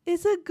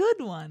 It's a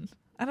good one.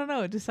 I don't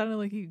know. It just sounded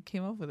like you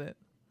came up with it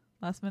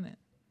last minute.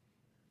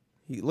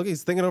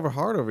 He's thinking over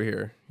hard over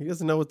here. He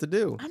doesn't know what to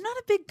do. I'm not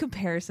a big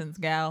comparisons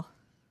gal.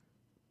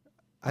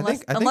 I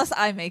think Unless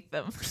I make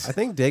them. I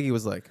think Daigie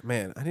was like,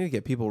 man, I need to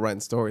get people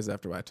writing stories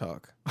after I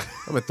talk. I'm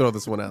gonna throw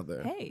this one out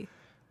there Hey,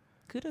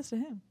 kudos to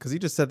him. because he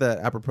just said that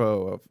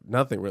apropos of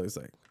nothing. Really, it's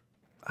like,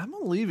 I'm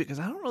going to leave it because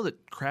I don't know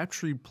that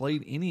Crabtree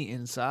played any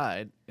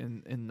inside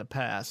in the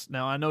past.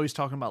 Now, I know he's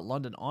talking about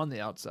London on the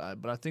outside,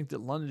 but I think that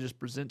London just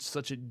presents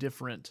such a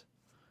different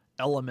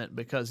element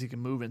because he can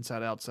move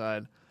inside,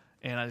 outside.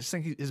 And I just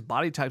think his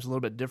body type's a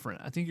little bit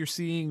different. I think you're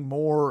seeing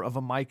more of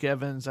a Mike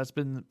Evans. That's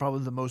been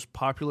probably the most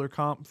popular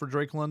comp for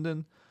Drake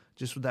London,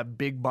 just with that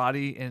big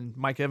body. And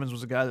Mike Evans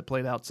was a guy that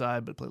played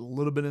outside but played a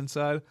little bit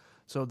inside.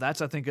 So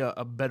that's, I think,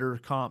 a better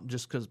comp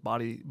just because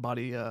body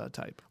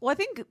type. Well, I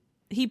think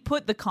he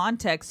put the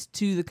context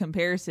to the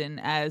comparison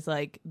as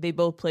like they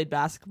both played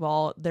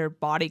basketball. Their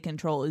body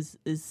control is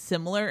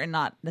similar and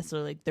not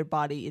necessarily like their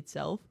body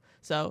itself.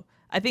 So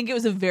I think it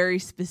was a very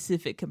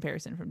specific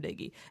comparison from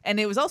Diggy. And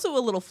it was also a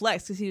little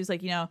flex because he was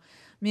like,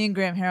 me and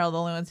Graham Harrell, the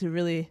only ones who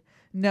really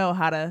know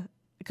how to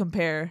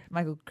compare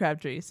Michael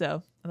Crabtree.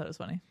 So I thought it was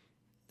funny.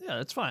 Yeah,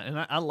 that's fine.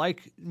 And I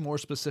like more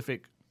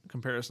specific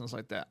comparisons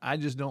like that. I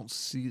just don't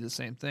see the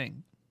same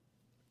thing.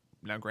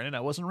 Now, granted, I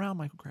wasn't around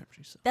Michael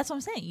Crabtree, so That's what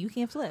I'm saying. You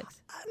can't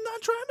flex. I'm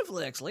not trying to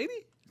flex, lady.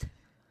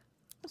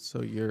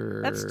 so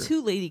you're. That's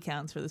 2 lady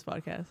counts for this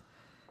podcast.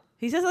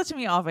 He says that to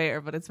me off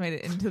air, but it's made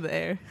it into the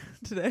air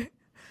today.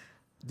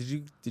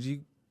 Did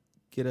you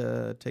get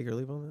a take or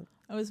leave on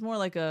that? It was more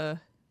like a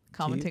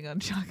commenting on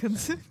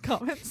Shotgun's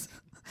comments.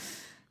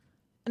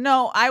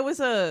 No, I was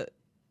a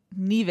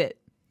leave it,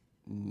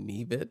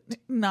 Neebit.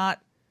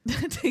 not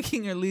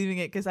taking or leaving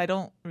it because I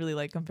don't really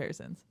like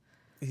comparisons.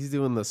 He's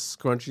doing the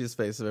scrunchiest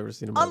face I've ever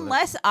seen him. on it.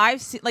 Unless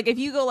I've seen, like, if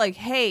you go like,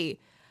 hey,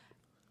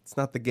 It's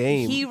not the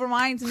game. he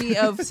reminds me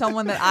of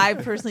someone that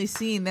I've personally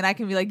seen, then I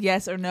can be like,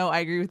 yes or no, I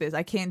agree with this.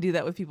 I can't do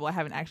that with people I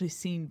haven't actually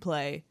seen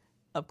play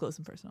up close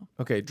and personal.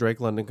 Okay,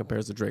 Drake London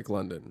compares to Drake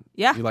London.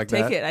 Yeah, you like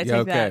take that? it. I Yeah,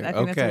 take that. I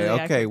think that's a really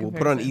okay. accurate We'll put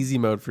on comparison. easy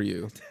mode for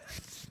you.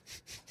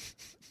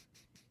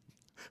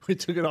 We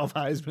took it off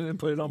Heisman and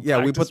put it on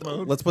Yeah, practice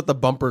mode. let's put the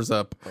bumpers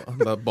up on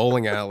the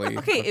bowling alley.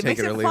 Okay, Of it take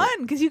makes or it leave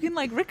fun because you can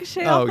like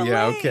ricochet Oh off the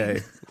yeah, lane. okay.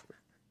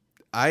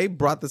 I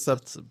brought this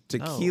up to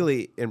no.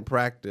 Keely in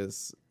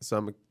practice, so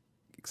I'm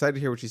excited to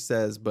hear what she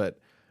says. But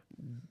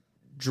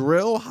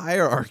drill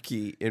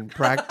hierarchy in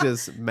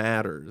practice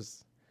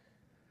matters.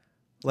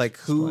 Like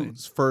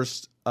who's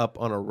first up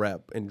on a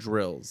rep in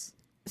drills.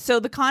 So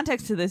the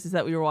context to this is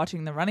that we were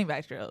watching the running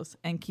back drills,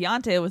 and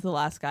Keontae was the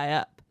last guy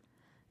up.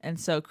 And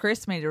so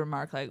Chris made a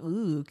remark like,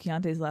 ooh,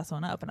 Keontae's the last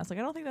one up. And I was like,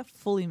 I don't think that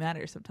fully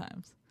matters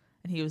sometimes.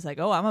 And he was like,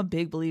 oh, I'm a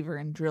big believer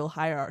in drill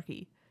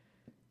hierarchy.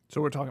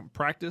 So we're talking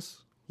practice.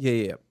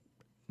 Yeah.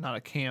 not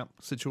a camp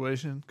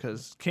situation,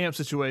 because camp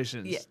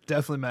situations Yeah.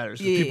 definitely matters.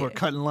 'Cause Yeah, people yeah. are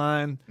cutting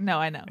line. No,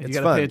 I know. You It's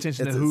got to fun. pay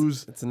attention to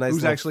It's a nice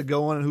who's little actually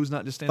going and who's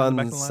not just standing in the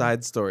back Fun of the line.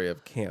 side story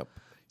of camp.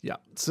 Yeah.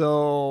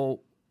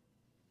 So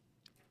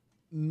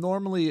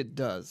normally it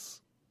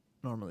does.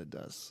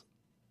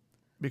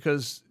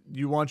 Because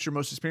you want your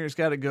most experienced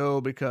guy to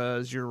go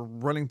because you're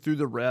running through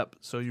the rep.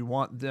 So you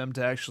want them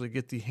to actually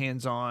get the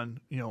hands-on,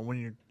 when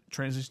you're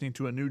transitioning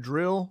to a new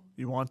drill,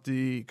 you want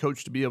the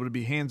coach to be able to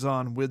be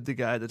hands-on with the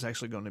guy that's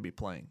actually going to be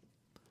playing.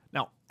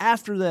 Now,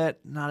 after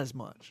that, not as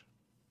much.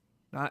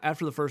 Not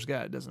after the first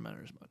guy, it doesn't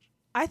matter as much.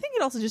 I think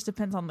it also just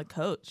depends on the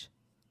coach.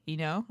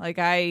 Like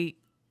I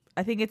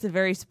think it's a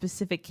very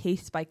specific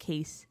case by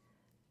case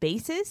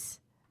basis,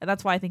 and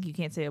that's why I think you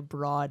can't say a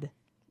broad.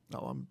 No,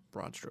 I'm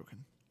broad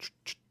stroking.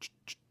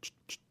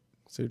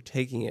 So you're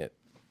taking it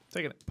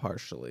Taking it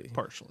partially.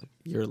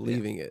 You're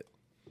leaving it.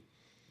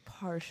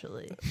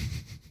 Partially.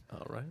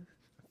 All right.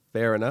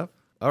 Fair enough.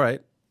 All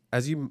right.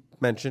 As you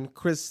mentioned,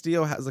 Chris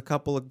Steele has a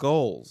couple of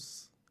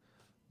goals.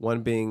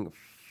 One being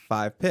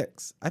 5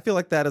 picks. I feel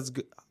like that is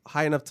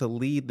high enough to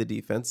lead the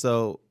defense.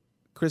 So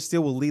Chris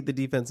Steele will lead the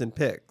defense in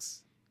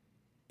picks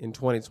in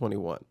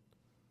 2021.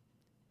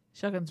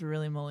 Shotgun's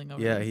really mulling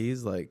over. Yeah, this.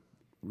 he's like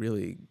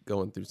really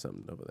going through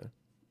something over there.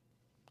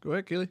 Go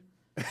ahead, Keely.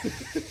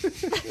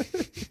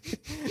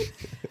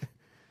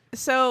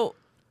 So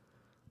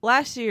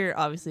last year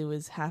obviously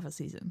was half a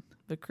season,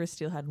 but Chris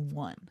Steele had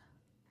 1.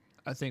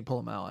 I think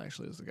Polomal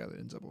actually is the guy that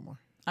ends up with more.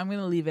 I'm going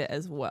to leave it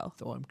as well.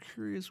 Though I'm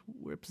curious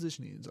where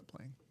position he ends up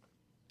playing.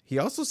 He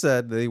also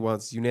said that he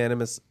wants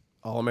unanimous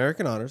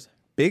All-American honors.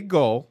 Big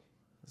goal.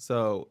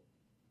 So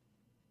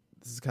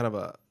this is kind of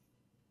a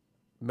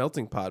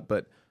melting pot,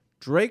 but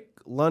Drake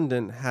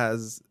London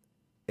has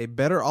a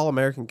better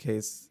All-American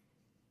case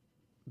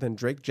than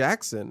Drake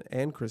Jackson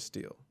and Chris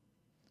Steele.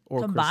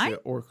 Combined?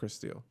 Chris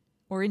Steele.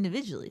 Or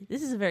individually.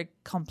 This is a very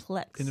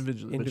complex.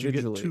 Individually. But you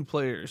get 2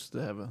 players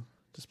to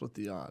split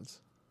the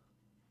odds.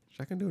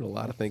 I'm doing a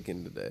lot of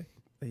thinking today.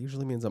 That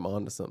usually means I'm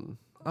on to something.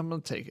 I'm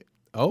going to take it.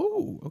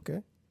 Oh,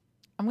 okay.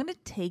 I'm going to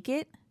take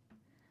it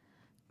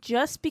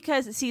just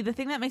because, see, the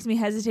thing that makes me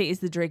hesitate is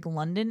the Drake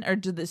London, or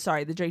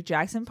the Drake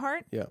Jackson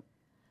part. Yeah.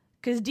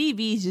 Because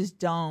DBs just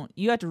don't.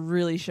 You have to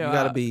really show up. You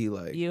got to be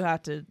like You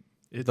have to,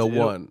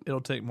 one. It'll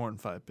take more than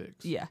 5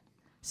 picks. yeah.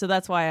 So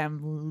that's why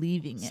I'm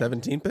leaving it.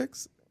 17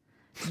 picks?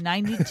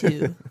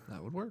 92.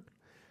 That would work.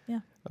 Yeah.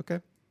 Okay.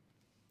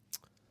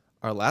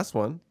 Our last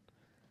one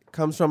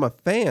comes from a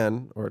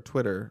fan or a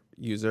Twitter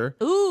user.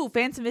 Ooh,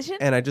 fan submission?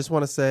 And I just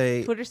want to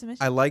say Twitter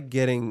submission? I like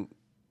getting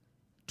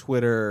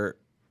Twitter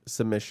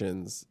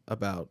submissions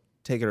about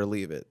take it or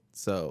leave it.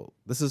 So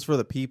this is for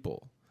the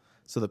people.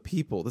 So the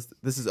people,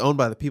 this is owned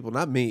by the people,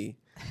 not me.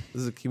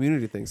 This is a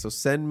community thing. So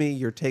send me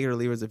your take it or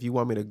leavers if you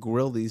want me to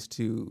grill these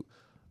two.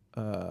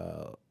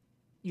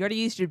 You already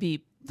used your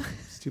beep.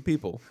 It's 2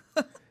 people.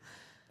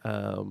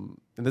 And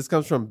this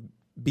comes from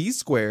B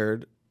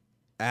squared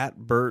at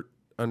Bert_B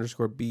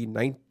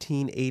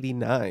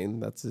 1989.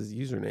 That's his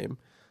username.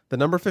 The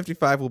number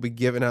 55 will be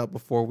given out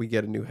before we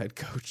get a new head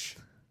coach.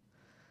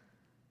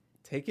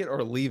 Take it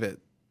or leave it.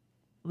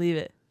 Leave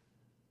it.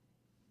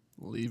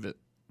 Leave it.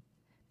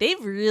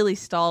 They've really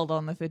stalled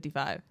on the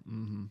 55.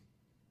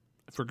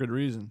 For good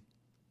reason.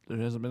 There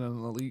hasn't been an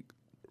elite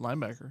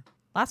linebacker.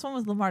 Last one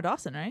was Lamar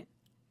Dawson, right?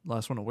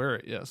 Last one to wear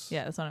it, yes.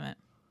 Yeah, that's what I meant.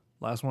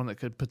 Last one that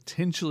could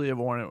potentially have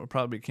worn it would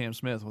probably be Cam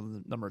Smith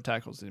with the number of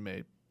tackles that he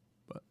made.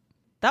 But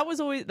That was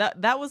always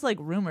that was like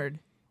rumored.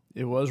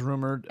 it was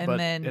rumored, And but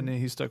then-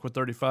 he stuck with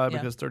 35 Yeah.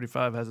 because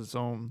 35 has its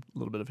own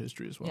little bit of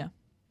history as well. Yeah.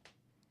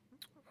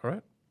 All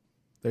right.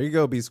 There you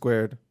go, B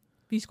squared.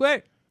 B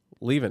squared.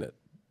 Leaving it.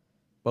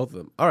 Both of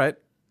them. All right.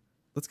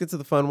 Let's get to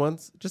the fun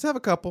ones. Just have a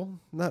couple.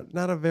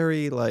 Not a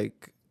very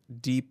like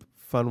deep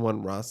fun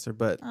one roster,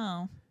 but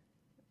Oh.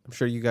 I'm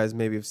sure you guys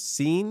maybe have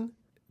seen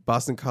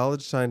Boston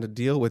College signed a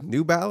deal with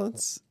New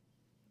Balance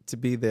to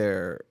be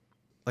their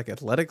like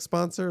athletic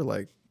sponsor,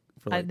 like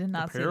for I like did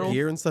not see apparel? this.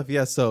 gear and stuff.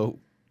 Yeah, so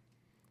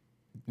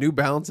New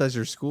Balance as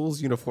your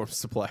school's uniform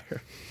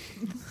supplier.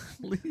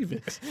 Leave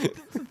it.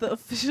 The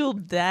official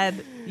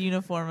dad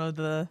uniform of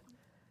the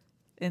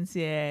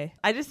NCAA.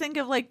 I just think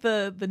of like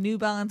the New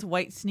Balance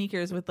white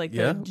sneakers with like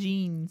Yeah. the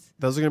jeans.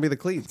 Those are gonna be the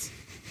cleats.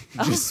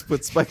 Just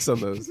put spikes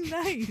on those.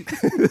 Nice.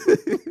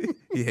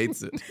 He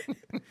hates it.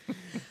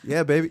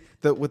 Yeah, baby.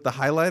 With the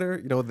highlighter,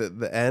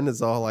 the N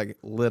is all like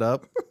lit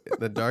up in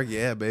the dark.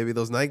 Yeah, baby.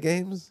 Those night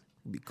games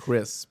be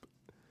crisp.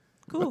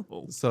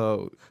 Cool.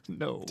 So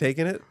No.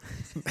 taking it.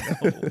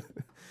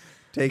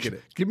 Taking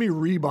it. Give me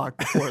Reebok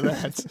before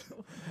that.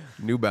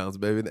 New Balance,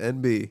 baby. The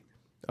NB.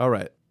 All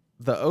right.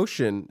 The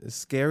ocean is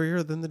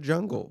scarier than the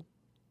jungle.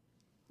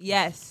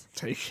 Yes.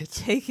 Take it.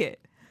 Take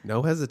it.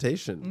 No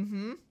hesitation.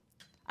 Mm-hmm.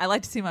 I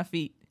like to see my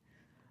feet.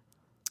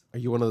 Are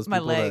you one of those My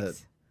people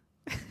legs.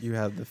 that you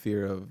have the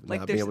fear of Like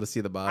not being there's- able to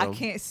see the I bottom?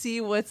 can't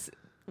see what's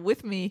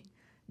with me.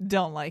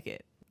 Don't like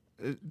it.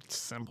 It's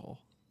simple.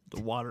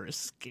 The water is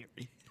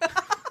scary.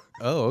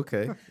 Oh,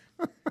 okay.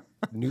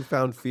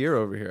 Newfound fear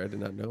over here I did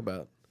not know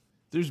about.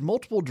 There's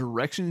multiple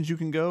directions you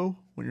can go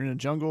when you're in a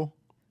jungle.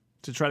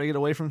 to try to get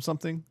away from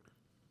something,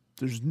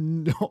 there's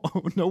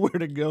nowhere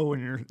to go when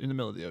you're in the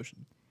middle of the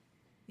ocean.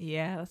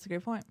 Yeah, that's a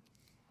great point.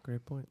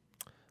 Great point.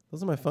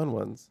 Those are my fun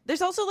ones.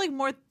 There's also like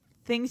more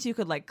things you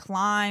could like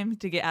climb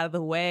to get out of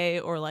the way,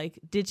 or like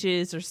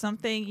ditches or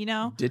something, you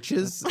know?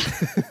 Ditches?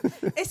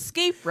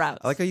 Escape routes.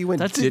 I like how you went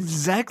That's ditch.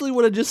 exactly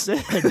what I just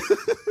said.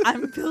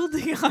 I'm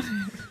building on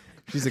it.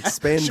 She's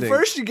expanding.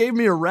 First, she gave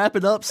me a wrap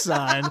it up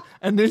sign,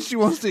 and then she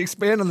wants to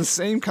expand on the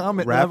same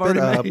comment that Wrap I've it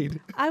already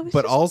up. made.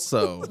 But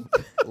also,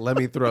 let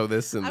me throw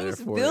this in I there was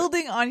for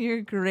building on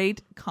your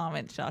great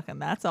comment, Chuck, and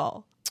that's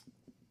all.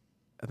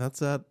 you.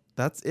 And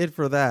that's it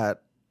for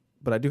that.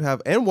 But I do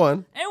have, and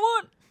one,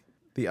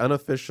 the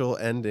unofficial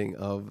ending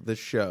of the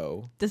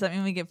show. Does that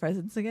mean we get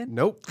presents again?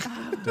 Nope,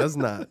 does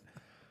not.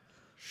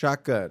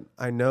 Shotgun,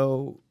 I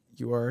know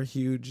you are a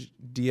huge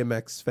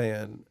DMX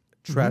fan.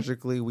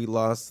 Tragically, we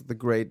lost the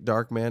great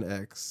Darkman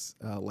X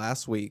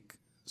last week.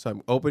 So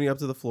I'm opening up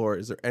to the floor.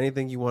 Is there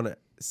anything you want to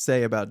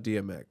say about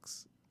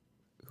DMX,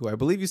 who I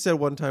believe you said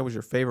one time was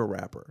your favorite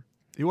rapper?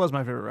 He was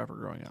my favorite rapper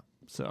growing up.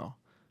 So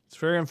it's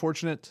very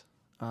unfortunate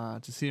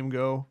to see him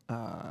go.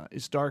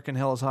 It's Dark and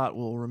Hell is Hot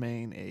will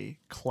remain a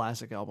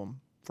classic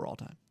album for all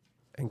time.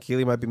 And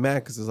Keely might be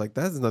mad because it's like,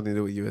 that has nothing to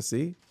do with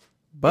USC.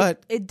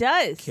 But It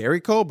does. Carrie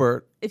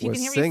Colbert If you was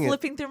can hear singing, me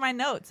flipping through my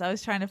notes, I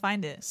was trying to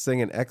find it.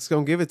 singing X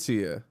Gon' Give It To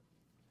You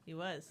He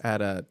was.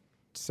 at a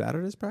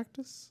Saturday's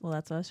practice. Well,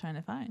 that's what I was trying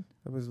to find.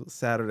 That was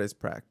Saturday's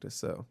practice.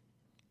 So,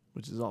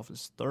 Which is off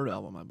his third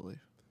album, I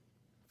believe.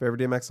 favorite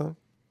DMX song?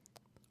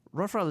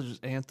 Rough Riders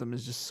Anthem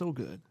is just so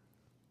good.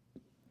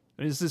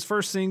 I mean, it's his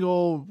first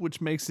single,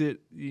 which makes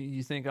it,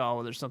 you think, oh,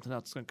 well, there's something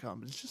else that's going to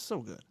come. But it's just so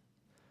good.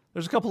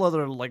 There's a couple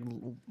other like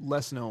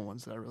less known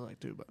ones that I really like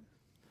too. But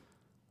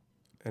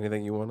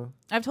Anything you want to?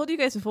 I've told you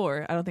guys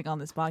before, I don't think on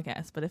this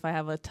podcast, but if I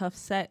have a tough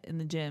set in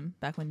the gym,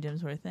 back when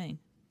gyms were a thing,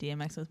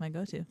 DMX was my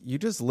go-to. You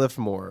just lift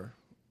more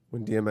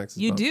when DMX is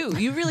You bumping. do.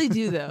 You really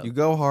do, though. You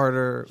go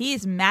harder. He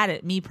is mad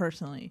at me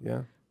personally.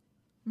 Yeah.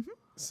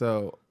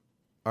 So,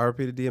 RP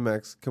to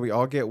DMX. Can we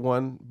all get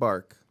one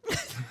bark?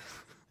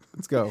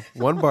 Let's go.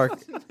 One bark.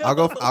 I'll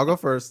go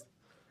first.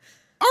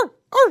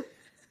 what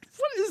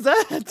is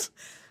that?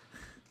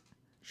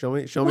 Show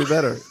me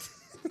better.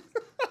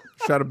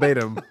 Try to bait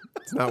him.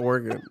 It's not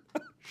working.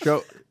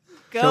 Show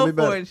Go me for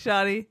better. it,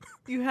 Shotty.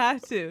 You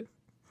have to.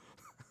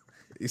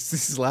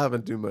 He's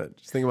laughing too much.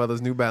 Just thinking about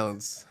those New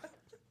Balance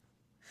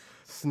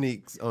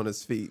sneaks on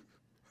his feet.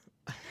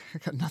 I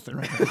got nothing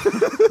right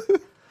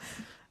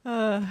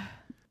now.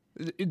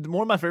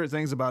 One of my favorite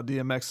things about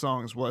DMX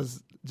songs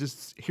was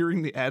just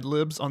hearing the ad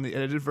libs on the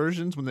edited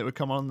versions when they would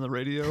come on the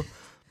radio,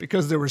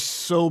 because there were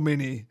so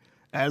many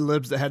ad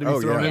libs that had to be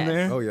thrown in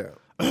there. Oh yeah.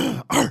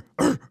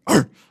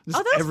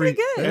 Just that's pretty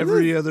good.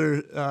 Every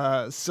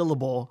other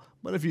syllable.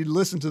 But if you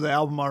listen to the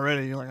album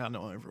already, you're like, I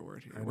know every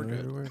word here. We're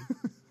good.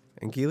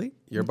 And Keely,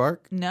 your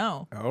bark?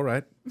 No. All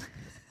right.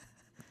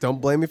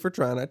 Don't blame me for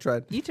trying. I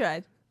tried. You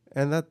tried.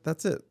 And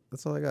that's it.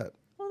 That's all I got.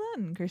 Well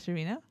done, Chris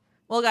Trevino.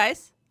 Well,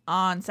 guys,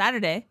 on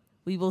Saturday,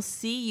 we will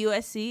see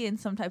USC in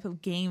some type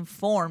of game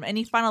form.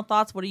 Any final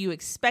thoughts? What are you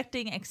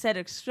expecting, et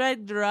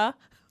cetera,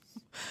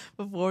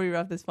 before we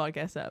wrap this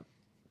podcast up?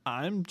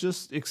 I'm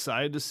just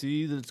excited to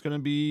see that it's going to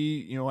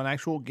be, an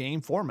actual game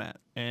format.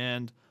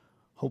 And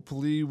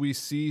hopefully we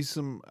see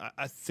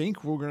I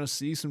think we're going to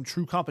see some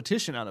true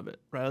competition out of it,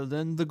 rather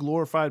than the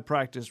glorified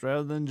practice,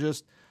 rather than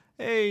just,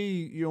 hey,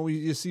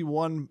 you see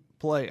one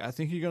play. I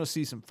think you're going to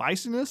see some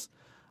feistiness.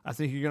 I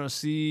think you're going to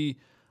see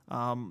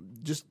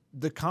just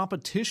the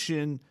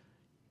competition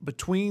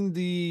between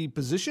the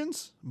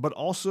positions, but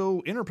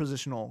also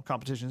interpositional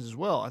competitions as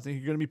well. I think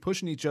you're going to be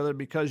pushing each other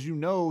because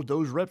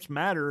those reps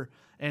matter,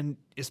 and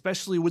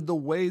especially with the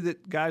way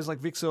that guys like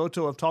Vic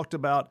Soto have talked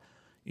about,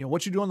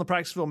 what you do on the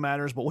practice field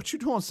matters, but what you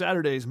do on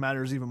Saturdays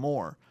matters even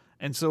more.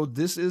 And so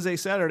this is a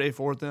Saturday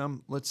for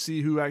them. Let's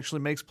see who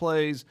actually makes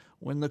plays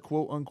when the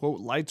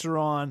quote-unquote lights are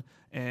on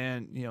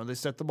and, they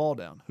set the ball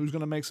down. Who's going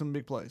to make some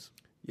big plays?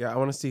 Yeah, I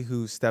want to see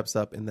who steps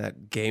up in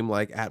that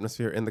game-like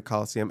atmosphere in the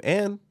Coliseum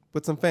and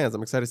with some fans.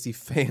 I'm excited to see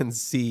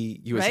fans see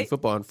USC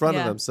football in front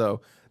of them.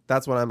 So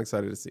that's what I'm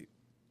excited to see.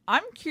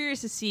 I'm curious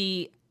to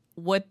see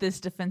what this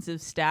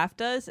defensive staff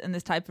does in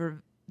this type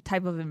of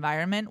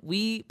environment.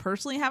 We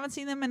personally haven't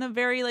seen them in a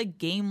very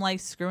game-like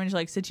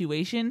scrimmage-like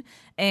situation,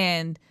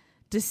 and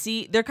to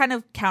see they're kind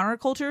of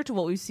counterculture to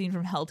what we've seen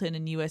from Helton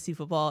and USC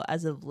football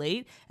as of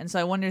late. And so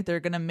I wonder if they're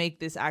going to make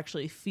this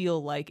actually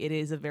feel like it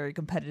is a very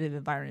competitive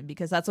environment,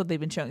 because that's what they've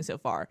been showing so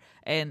far.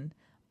 And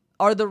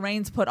are the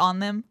reins put on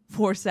them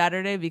for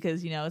Saturday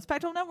because, it's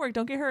Pac-12 Network,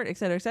 don't get hurt, et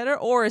cetera,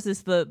 or is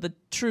this the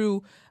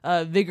true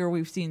vigor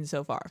we've seen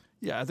so far?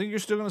 Yeah, I think you're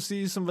still going to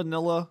see some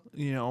vanilla.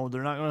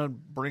 They're not going to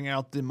bring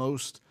out the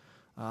most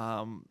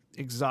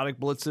exotic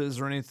blitzes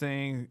or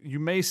anything. You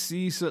may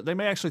see, they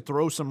may actually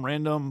throw some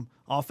random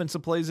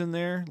offensive plays in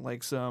there,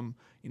 like some,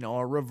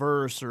 a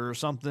reverse or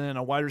something,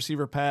 a wide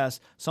receiver pass,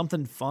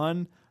 something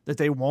fun that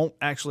they won't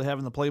actually have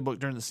in the playbook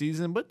during the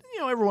season. But,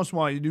 every once in a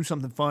while you do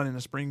something fun in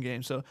a spring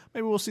game. So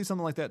maybe we'll see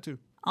something like that too.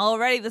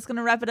 Alrighty, that's going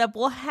to wrap it up.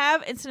 We'll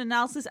have instant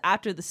analysis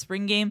after the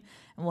spring game,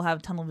 and we'll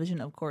have tunnel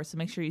vision, of course, so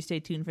make sure you stay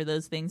tuned for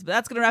those things. But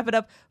that's going to wrap it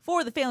up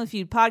for the Family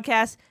Feud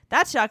podcast.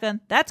 That's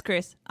Shotgun. That's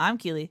Chris. I'm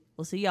Keely.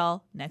 We'll see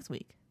y'all next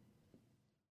week.